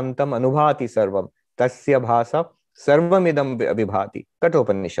 Tameva bhantam anubhati sarvam, tasya bhasa sarvamidam vibhati.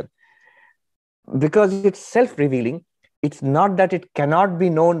 Kathopanishad. Because it's self-revealing, it's not that it cannot be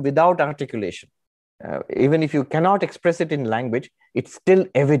known without articulation. Even if you cannot express it in language, it's still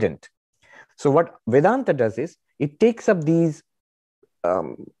evident. So what Vedanta does is, it takes up these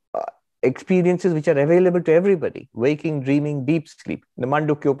experiences which are available to everybody, waking, dreaming, deep sleep. In the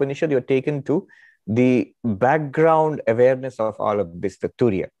Mandukya Upanishad, you're taken to the background awareness of all of this, the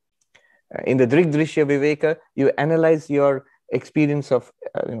Turiya. In the Drigdrishya Viveka, you analyze your experience of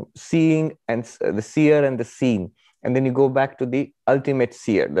seeing and the seer and the seen. And then you go back to the ultimate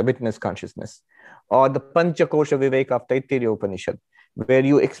seer, the witness consciousness. Or the Panchakosha Viveka of Taittiriya Upanishad, where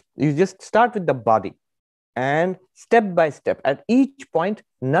you just start with the body. And step by step, at each point,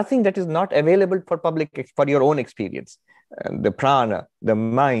 nothing that is not available for for your own experience. The prana, the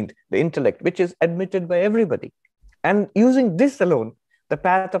mind, the intellect, which is admitted by everybody. And using this alone, the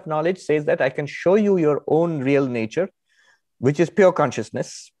path of knowledge says that I can show you your own real nature, which is pure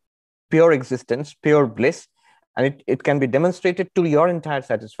consciousness, pure existence, pure bliss. And it can be demonstrated to your entire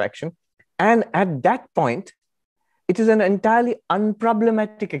satisfaction. And at that point, it is an entirely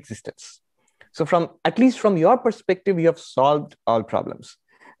unproblematic existence. So at least from your perspective, you have solved all problems.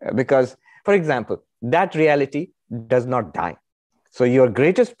 Because, for example, that reality does not die. So your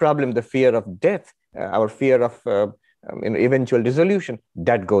greatest problem, the fear of death, our fear of eventual dissolution,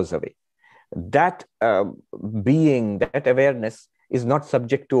 that goes away. That being, that awareness is not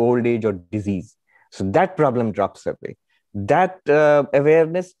subject to old age or disease. So that problem drops away. That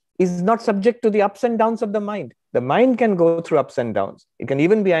awareness is not subject to the ups and downs of the mind. The mind can go through ups and downs. It can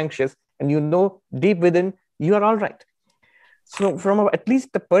even be anxious. And deep within, you are all right. So from at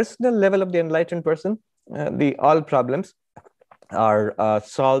least the personal level of the enlightened person, all problems are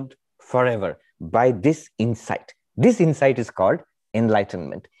solved forever by this insight. This insight is called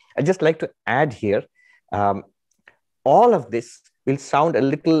enlightenment. I'd just like to add here, all of this will sound a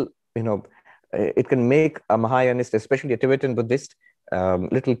little, it can make a Mahayanist, especially a Tibetan Buddhist,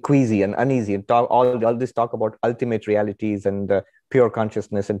 little queasy and uneasy, and all this talk about ultimate realities and pure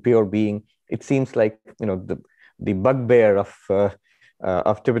consciousness and pure being. It seems like, the bugbear of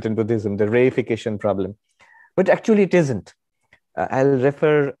Tibetan Buddhism, the reification problem. But actually it isn't. I'll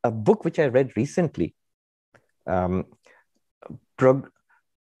refer a book which I read recently,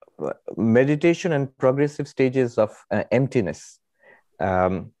 Meditation and Progressive Stages of Emptiness,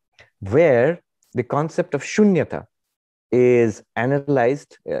 where the concept of shunyata is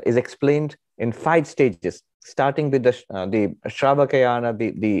analyzed, is explained in 5 stages, starting with the Shravakayana,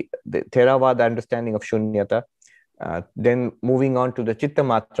 the Theravada understanding of shunyata, then moving on to the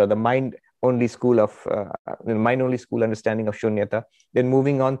Chittamatra, the mind-only school understanding of shunyata, then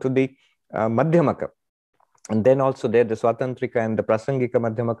moving on to the Madhyamaka, and then also there the Swatantrika and the Prasangika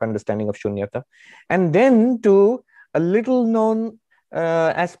Madhyamaka understanding of shunyata, and then to a little known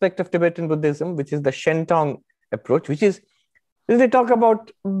aspect of Tibetan Buddhism, which is the Shentong approach, which is, they talk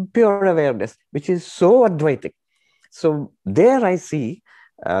about pure awareness, which is so Advaitic. So there I see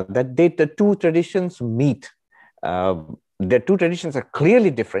that the 2 traditions meet. The 2 traditions are clearly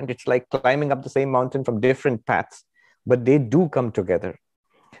different. It's like climbing up the same mountain from different paths, but they do come together.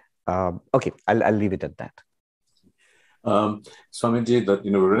 Okay, I'll leave it at that. Swamiji, that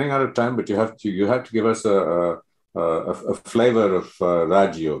we're running out of time, but you have to give us a flavor of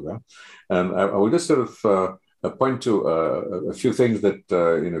Raj Yoga, and I will just sort of point to a few things that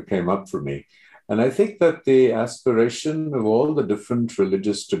came up for me. And I think that the aspiration of all the different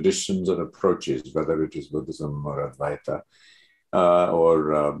religious traditions and approaches, whether it is Buddhism or Advaita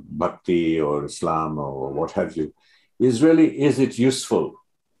or Bhakti or Islam or what have you, is it useful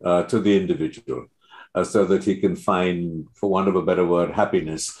to the individual? So that he can find, for want of a better word,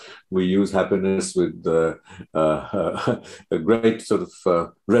 happiness. We use happiness with a great sort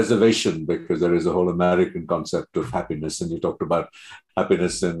of reservation, because there is a whole American concept of happiness. And you talked about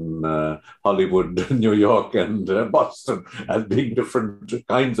happiness in Hollywood, New York, and Boston as being different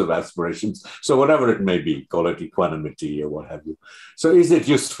kinds of aspirations. So whatever it may be, call it equanimity or what have you. So is it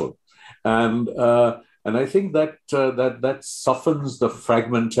useful? And I think that softens the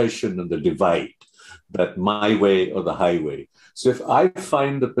fragmentation and the divide, that my way or the highway. So if I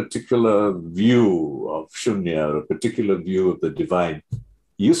find a particular view of shunya, or a particular view of the divine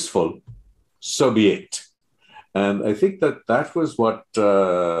useful, so be it. And I think that was what,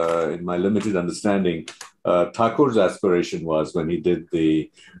 in my limited understanding, Thakur's aspiration was when he did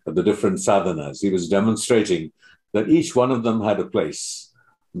the different sadhanas. He was demonstrating that each one of them had a place.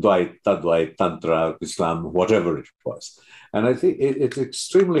 Dvait, Tadvait, Tantra, Islam, whatever it was. And I think it's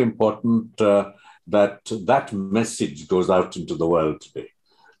extremely important that message goes out into the world today,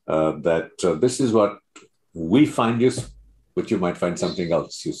 that this is what we find useful, but you might find something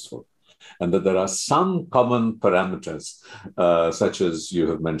else useful. And that there are some common parameters, such as you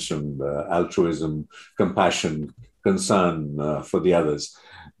have mentioned, altruism, compassion, concern for the others.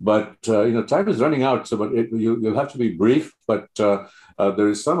 But, time is running out, so you'll have to be brief, but there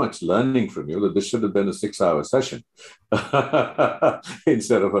is so much learning from you that this should have been a 6-hour session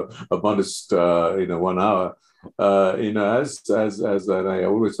instead of a modest, 1 hour. As I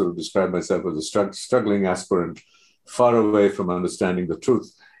always sort of describe myself as a struggling aspirant, far away from understanding the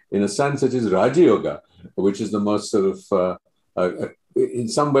truth. In a sense, it is Raja Yoga, which is the most sort of, in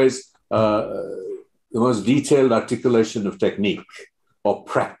some ways, the most detailed articulation of technique or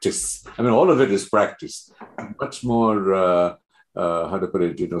practice. I mean, all of it is practice. Much more, how to put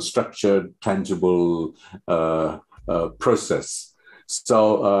it, structured, tangible process.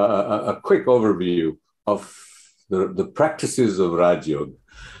 So a quick overview of the practices of Raj Yoga,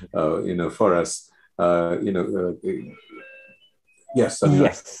 for us, yes.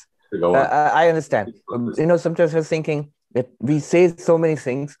 Yes, I understand. Sometimes I was thinking that we say so many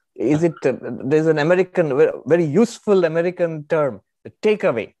things. Is it, there's an American, very useful American term, the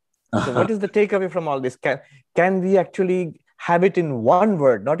takeaway. So what is the takeaway from all this? Can we actually have it in one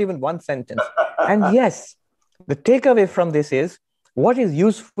word, not even one sentence? And yes, the takeaway from this is, what is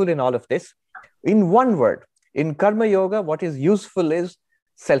useful in all of this? In one word, in Karma Yoga, what is useful is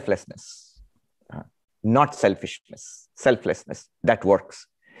selflessness, not selfishness, selflessness. That works.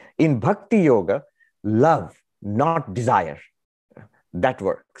 In Bhakti Yoga, love, not desire. That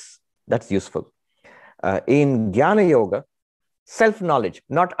works. That's useful. In Jnana Yoga, self-knowledge,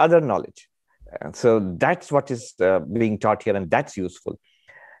 not other knowledge. So that's what is being taught here, and that's useful.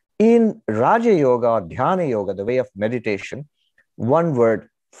 In Raja Yoga or Dhyana Yoga, the way of meditation, one word,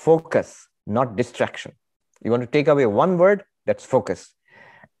 focus, not distraction. You want to take away one word, that's focus.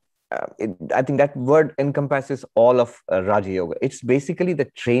 I think that word encompasses all of Raja Yoga. It's basically the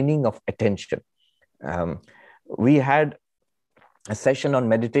training of attention. We had a session on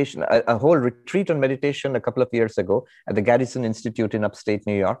meditation, a whole retreat on meditation a couple of years ago at the Garrison Institute in upstate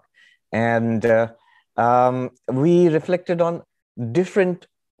New York. And we reflected on different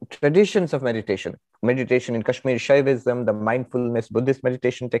traditions of meditation. Meditation in Kashmir Shaivism, the mindfulness Buddhist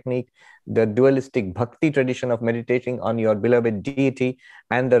meditation technique, the dualistic bhakti tradition of meditating on your beloved deity,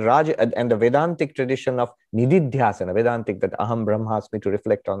 and the Vedantic tradition of nididhyasana, Vedantic, that aham brahmasmi, to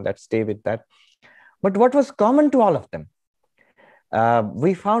reflect on that, stay with that. But what was common to all of them?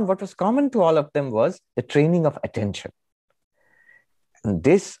 We found what was common to all of them was the training of attention. And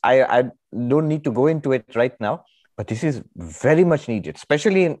this, I don't need to go into it right now, but this is very much needed,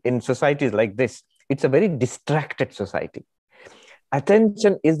 especially in societies like this. It's a very distracted society.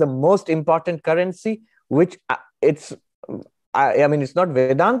 Attention is the most important currency, which it's not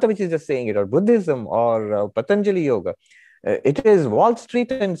Vedanta which is just saying it, or Buddhism, or Patanjali Yoga. It is Wall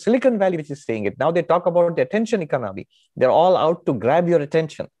Street and Silicon Valley which is saying it. Now they talk about the attention economy. They're all out to grab your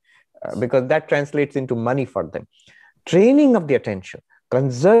attention because that translates into money for them. Training of the attention,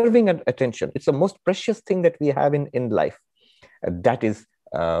 conserving attention, it's the most precious thing that we have in life. That is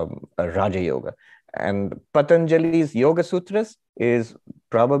Raja Yoga. And Patanjali's Yoga Sutras is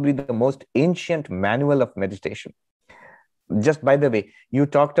probably the most ancient manual of meditation. Just by the way, you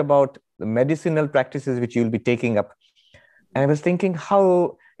talked about the medicinal practices which you'll be taking up. And I was thinking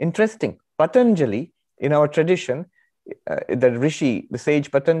how interesting. Patanjali, in our tradition, the Rishi, the sage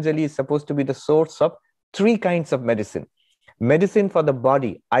Patanjali, is supposed to be the source of 3 kinds of medicine. Medicine for the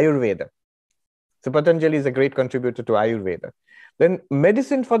body, Ayurveda. So Patanjali is a great contributor to Ayurveda. Then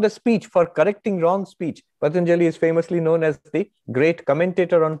medicine for the speech, for correcting wrong speech. Patanjali is famously known as the great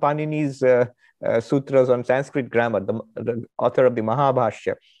commentator on Panini's sutras on Sanskrit grammar, the author of the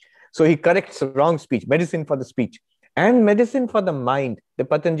Mahabhashya. So he corrects wrong speech, medicine for the speech. And medicine for the mind, the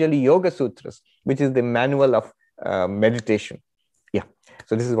Patanjali Yoga Sutras, which is the manual of meditation. Yeah,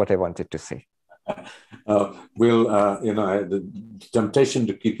 so this is what I wanted to say. The temptation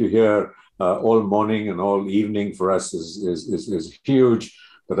to keep you here all morning and all evening for us is huge,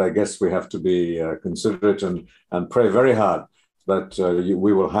 but I guess we have to be considerate and pray very hard that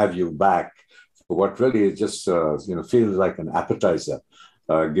we will have you back for what really just feels like an appetizer,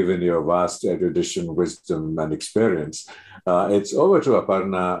 given your vast erudition, wisdom, and experience. It's over to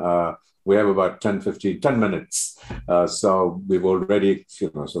Aparna. We have about 10 minutes. So we've already,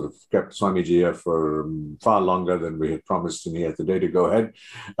 sort of kept Swamiji here for far longer than we had promised him here today to go ahead.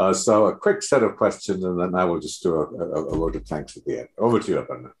 So a quick set of questions, and then I will just do a vote of thanks at the end. Over to you,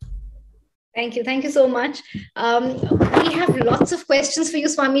 Aparna. Thank you. Thank you so much. We have lots of questions for you,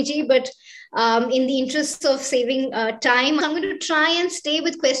 Swamiji, but in the interest of saving time, I'm going to try and stay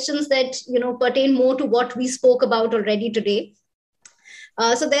with questions that, pertain more to what we spoke about already today.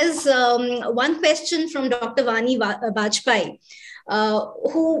 So there's one question from Dr. Vani Bajpai,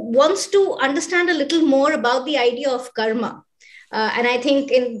 who wants to understand a little more about the idea of karma. And I think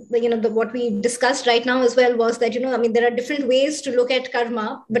in what we discussed right now as well was that, there are different ways to look at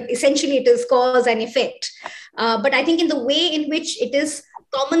karma, but essentially it is cause and effect. But I think in the way in which it is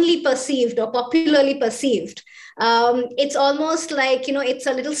commonly perceived or popularly perceived, it's almost like, it's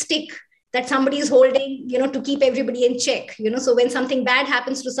a little stick that somebody is holding, to keep everybody in check, so when something bad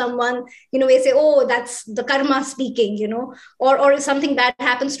happens to someone, we say, oh, that's the karma speaking, or if something bad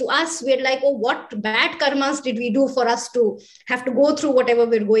happens to us, we're like, oh, what bad karmas did we do for us to have to go through whatever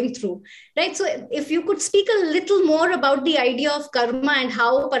we're going through, right? So if you could speak a little more about the idea of karma and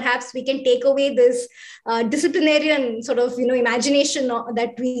how perhaps we can take away this disciplinarian sort of, imagination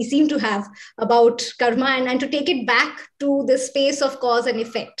that we seem to have about karma and to take it back to the space of cause and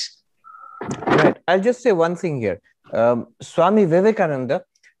effect. Right. I'll just say one thing here. Swami Vivekananda,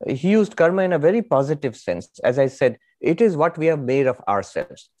 he used karma in a very positive sense. As I said, it is what we have made of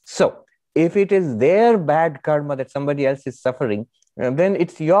ourselves. So if it is their bad karma that somebody else is suffering, then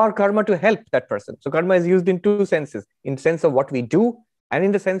it's your karma to help that person. So karma is used in 2 senses, in sense of what we do and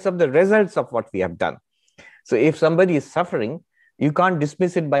in the sense of the results of what we have done. So if somebody is suffering, you can't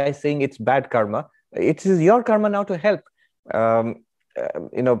dismiss it by saying it's bad karma. It is your karma now to help.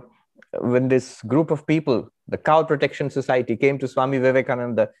 When this group of people, the Cow Protection Society, came to Swami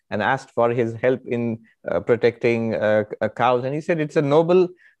Vivekananda and asked for his help in protecting cows, and he said, it's a noble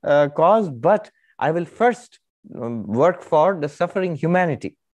cause, but I will first work for the suffering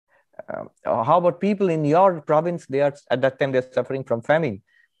humanity. How about people in your province? At that time, they're suffering from famine.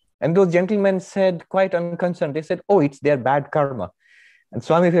 And those gentlemen said, quite unconcerned, they said, oh, it's their bad karma. And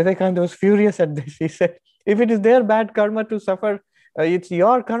Swami Vivekananda was furious at this. He said, if it is their bad karma to suffer, it's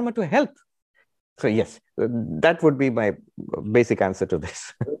your karma to help. So yes, that would be my basic answer to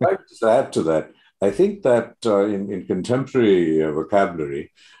this. I'd like to add to that. I think that in contemporary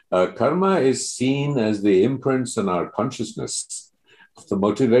vocabulary, karma is seen as the imprints in our consciousness of the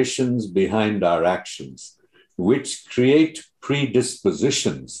motivations behind our actions, which create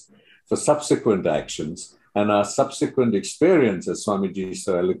predispositions for subsequent actions and our subsequent experience, as Swamiji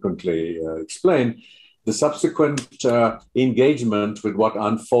so eloquently explained, the subsequent engagement with what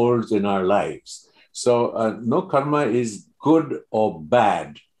unfolds in our lives. So no karma is good or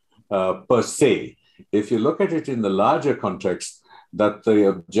bad per se. If you look at it in the larger context, that the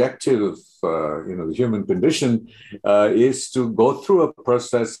objective of the human condition is to go through a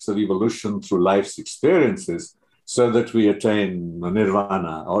process of evolution through life's experiences so that we attain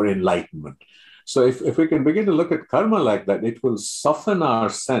nirvana or enlightenment. So if we can begin to look at karma like that, it will soften our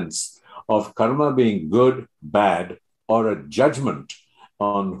sense of karma being good, bad, or a judgment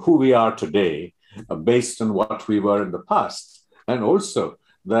on who we are today based on what we were in the past. And also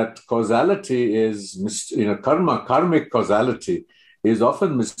that causality is, karmic causality is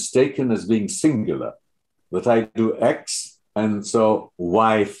often mistaken as being singular, that I do X and so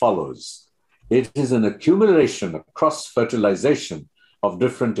Y follows. It is an accumulation, a cross-fertilization of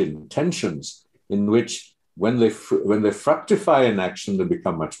different intentions in which when they fructify in action, they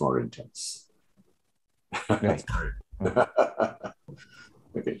become much more intense. Right.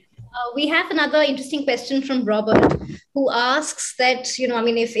 Okay. We have another interesting question from Robert, who asks that,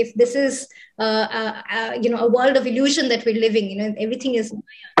 if this is, a world of illusion that we're living, everything is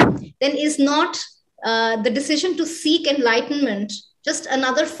Maya, then is not the decision to seek enlightenment just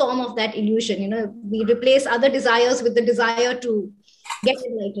another form of that illusion? We replace other desires with the desire to get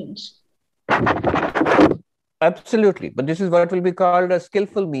enlightened. Absolutely. But this is what will be called a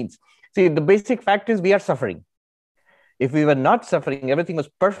skillful means. See, the basic fact is we are suffering. If we were not suffering, everything was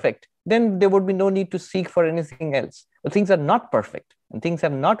perfect, then there would be no need to seek for anything else. But things are not perfect, and things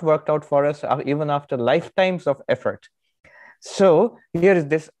have not worked out for us even after lifetimes of effort. So here is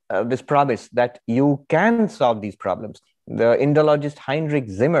this promise that you can solve these problems. The Indologist Heinrich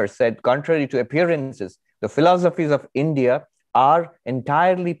Zimmer said, contrary to appearances, the philosophies of India are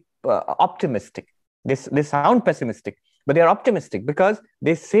entirely optimistic. They sound pessimistic, but they are optimistic because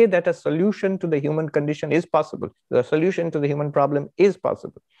they say that a solution to the human condition is possible. The solution to the human problem is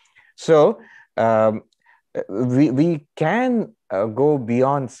possible. So we can go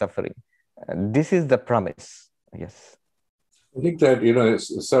beyond suffering. This is the promise. Yes. I think that,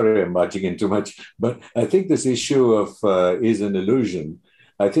 sorry, I'm marching in too much, but I think this issue of is an illusion,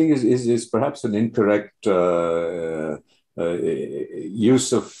 I think is perhaps an incorrect use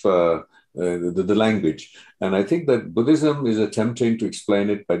of the language. And I think that Buddhism is attempting to explain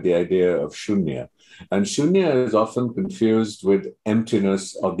it by the idea of shunya. And shunya is often confused with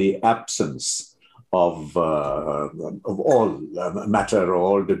emptiness or the absence of all matter or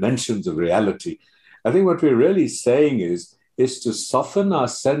all dimensions of reality. I think what we're really saying is to soften our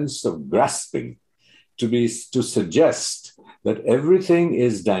sense of grasping, to suggest that everything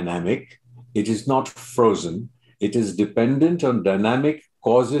is dynamic, it is not frozen, it is dependent on dynamic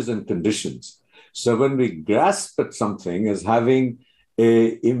causes and conditions. So when we grasp at something as having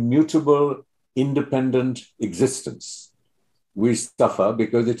an immutable, independent existence, we suffer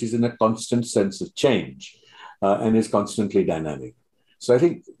because it is in a constant sense of change and is constantly dynamic. So I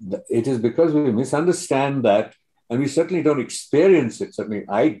think it is because we misunderstand that, and we certainly don't experience it. Certainly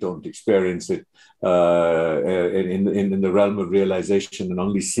I don't experience it in the realm of realization and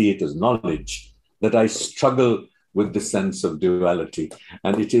only see it as knowledge, that I struggle with the sense of duality.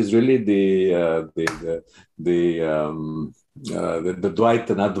 And it is really the Dvait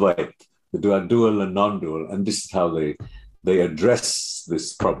and Advait, the dual and non-dual. And this is how they address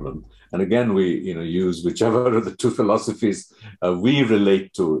this problem. And again, we use whichever of the two philosophies we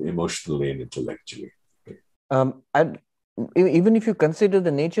relate to emotionally and intellectually. And even if you consider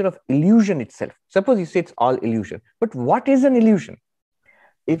the nature of illusion itself, suppose you say it's all illusion, but what is an illusion?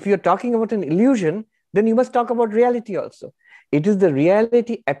 If you're talking about an illusion, then you must talk about reality also. It is the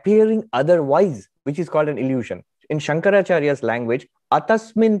reality appearing otherwise, which is called an illusion. In Shankaracharya's language,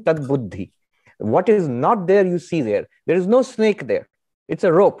 atasmin tad buddhi. What is not there, you see there. There is no snake there. It's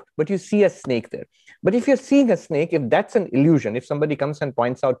a rope, but you see a snake there. But if you're seeing a snake, if that's an illusion, if somebody comes and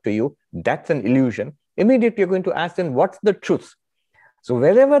points out to you, that's an illusion, immediately you're going to ask them, what's the truth? So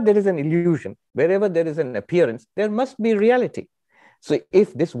wherever there is an illusion, wherever there is an appearance, there must be reality. So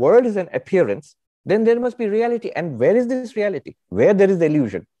if this world is an appearance, then there must be reality. And where is this reality? Where there is the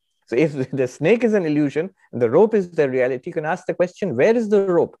illusion. So if the snake is an illusion and the rope is the reality, you can ask the question, where is the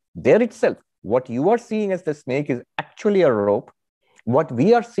rope? There itself. What you are seeing as the snake is actually a rope. What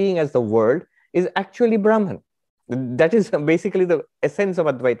we are seeing as the world is actually Brahman. That is basically the essence of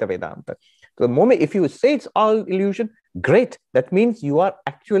Advaita Vedanta. So the moment, if you say it's all illusion, great. That means you are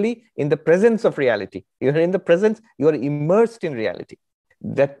actually in the presence of reality. You're in the presence, you are immersed in reality.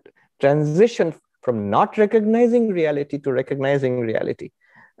 That transition from not recognizing reality to recognizing reality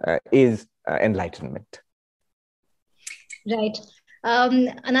is enlightenment. Right.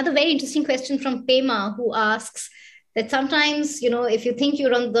 Another very interesting question from Pema, who asks that sometimes, if you think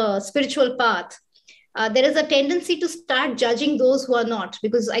you're on the spiritual path, there is a tendency to start judging those who are not,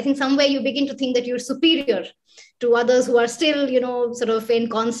 because I think somewhere you begin to think that you're superior to others who are still, sort of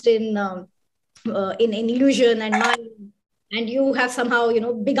ensconced in illusion and mind. And you have somehow,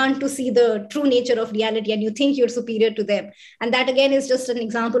 begun to see the true nature of reality, and you think you're superior to them. And that again is just an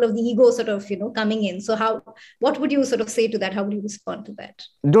example of the ego sort of, coming in. So what would you sort of say to that? How would you respond to that?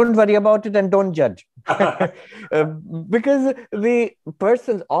 Don't worry about it and don't judge. Because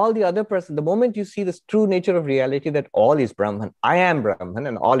all the other persons, the moment you see this true nature of reality, that all is Brahman, I am Brahman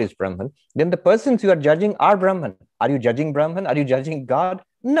and all is Brahman, then the persons you are judging are Brahman. Are you judging Brahman? Are you judging God?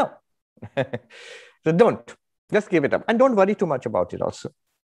 No. So don't. Just give it up and don't worry too much about it also.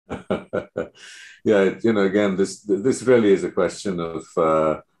 Yeah, again, this really is a question of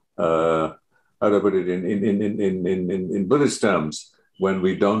how to put it in Buddhist terms. When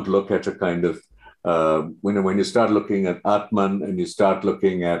we don't look at a kind of when you start looking at Atman and you start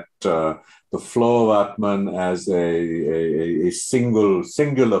looking at the flow of Atman as a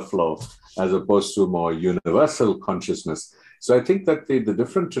singular flow, as opposed to more universal consciousness. So I think that the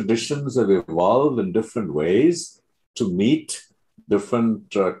different traditions have evolved in different ways to meet different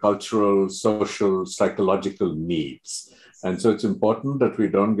cultural, social, psychological needs. And so it's important that we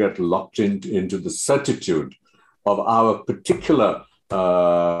don't get locked into the certitude of our particular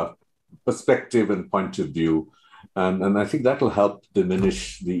perspective and point of view. And I think that will help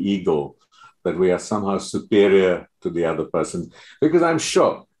diminish the ego, that we are somehow superior to the other person. Because I'm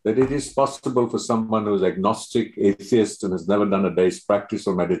sure that it is possible for someone who's agnostic, atheist, and has never done a day's practice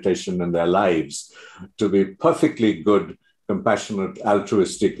or meditation in their lives to be perfectly good, compassionate,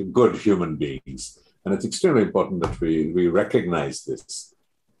 altruistic, good human beings. And it's extremely important that we recognize this.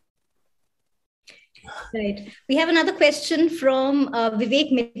 Right. We have another question from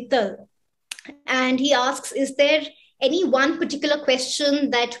Vivek Mittal. And he asks, is there any one particular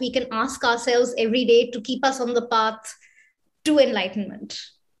question that we can ask ourselves every day to keep us on the path to enlightenment?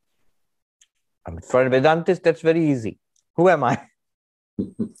 For a Vedantist, that's very easy. Who am I?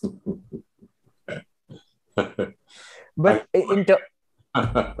 But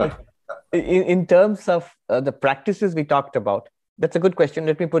in terms of the practices we talked about, that's a good question.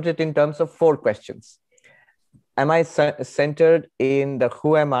 Let me put it in terms of 4 questions. Am I centered in the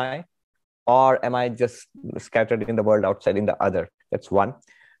who am I? Or am I just scattered in the world outside in the other? That's 1.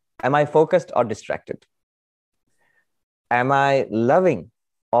 Am I focused or distracted? Am I loving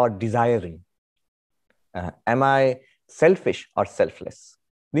or desiring? Am I selfish or selfless?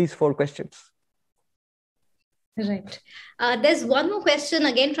 These 4 questions. Right. There's one more question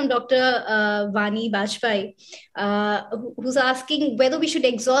again from Dr. Vani Bajpai, who's asking whether we should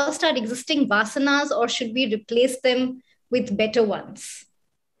exhaust our existing vasanas or should we replace them with better ones?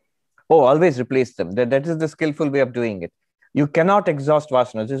 Oh, always replace them. That is the skillful way of doing it. You cannot exhaust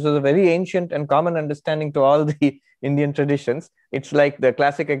vasanas. This was a very ancient and common understanding to all the Indian traditions. It's like the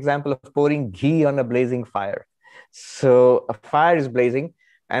classic example of pouring ghee on a blazing fire. So a fire is blazing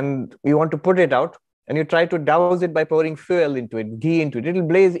and you want to put it out and you try to douse it by pouring fuel into it, ghee into it. It will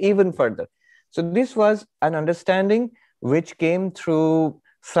blaze even further. So this was an understanding which came through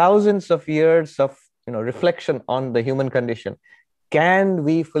thousands of years of reflection on the human condition. Can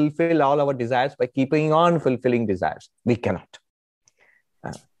we fulfill all our desires by keeping on fulfilling desires? We cannot.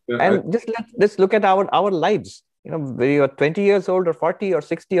 And let's look at our lives. We are 20 years old or 40 or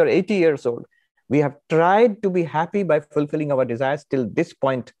 60 or 80 years old. We have tried to be happy by fulfilling our desires till this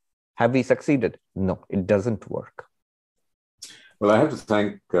point. Have we succeeded? No, it doesn't work. Well, I have to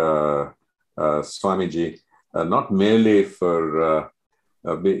thank Swamiji, not merely for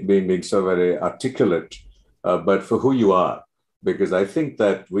being so very articulate, but for who you are. Because I think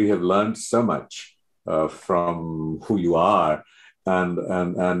that we have learned so much from who you are and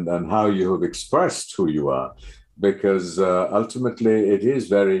how you have expressed who you are. Because ultimately, it is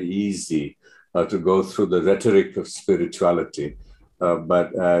very easy to go through the rhetoric of spirituality,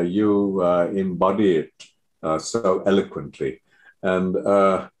 but you embody it so eloquently. And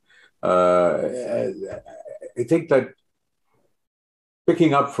I think that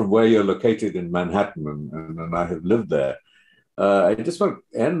picking up from where you're located in Manhattan, and I have lived there, I just want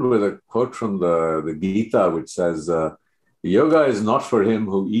to end with a quote from the Gita, which says, yoga is not for him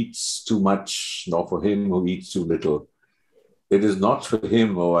who eats too much, nor for him who eats too little. It is not for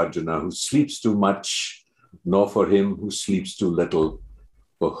him, O Arjuna, who sleeps too much, nor for him who sleeps too little,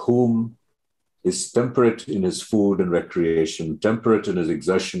 for whom is temperate in his food and recreation, temperate in his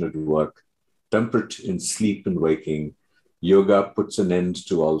exertion at work, temperate in sleep and waking. Yoga puts an end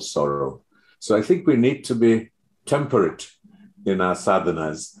to all sorrow. So I think we need to be temperate in our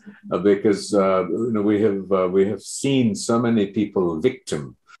sadhanas, because we have seen so many people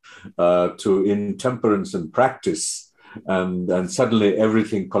victim to intemperance in practice, and suddenly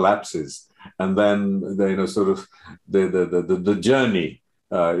everything collapses, and then the journey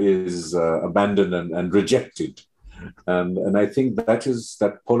is abandoned and rejected, and I think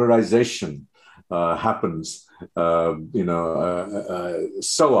that polarization happens so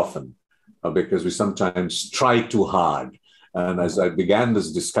often because we sometimes try too hard. And as I began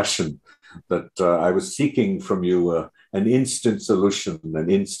this discussion, that I was seeking from you an instant solution, an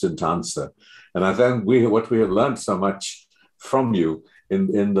instant answer. And I think what we have learned so much from you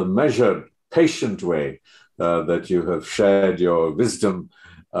in the measured, patient way that you have shared your wisdom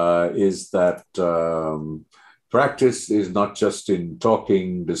is that practice is not just in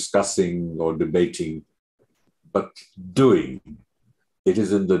talking, discussing, or debating, but doing. It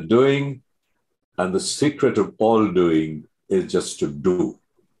is in the doing, and the secret of all doing is just to do.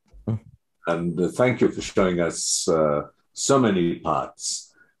 And thank you for showing us so many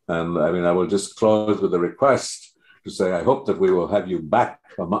parts. And I will just close with a request to say, I hope that we will have you back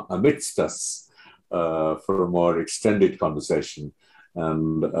amidst us for a more extended conversation.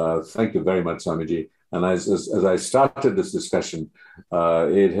 And thank you very much, Swamiji. And as I started this discussion,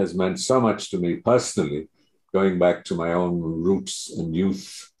 it has meant so much to me personally, going back to my own roots and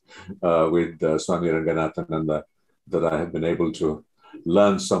youth with Swami Ranganathananda, that I have been able to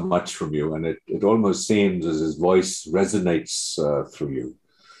learn so much from you. And it almost seems as his voice resonates through you.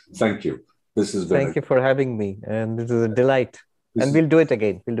 Thank you. This has been Thank you for having me. And this is a delight. And we'll do it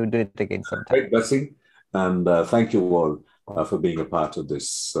again. We'll do it again sometime. Great blessing. And thank you all for being a part of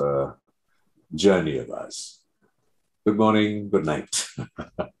this journey of ours. Good morning. Good night.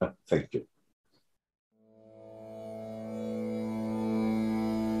 Thank you.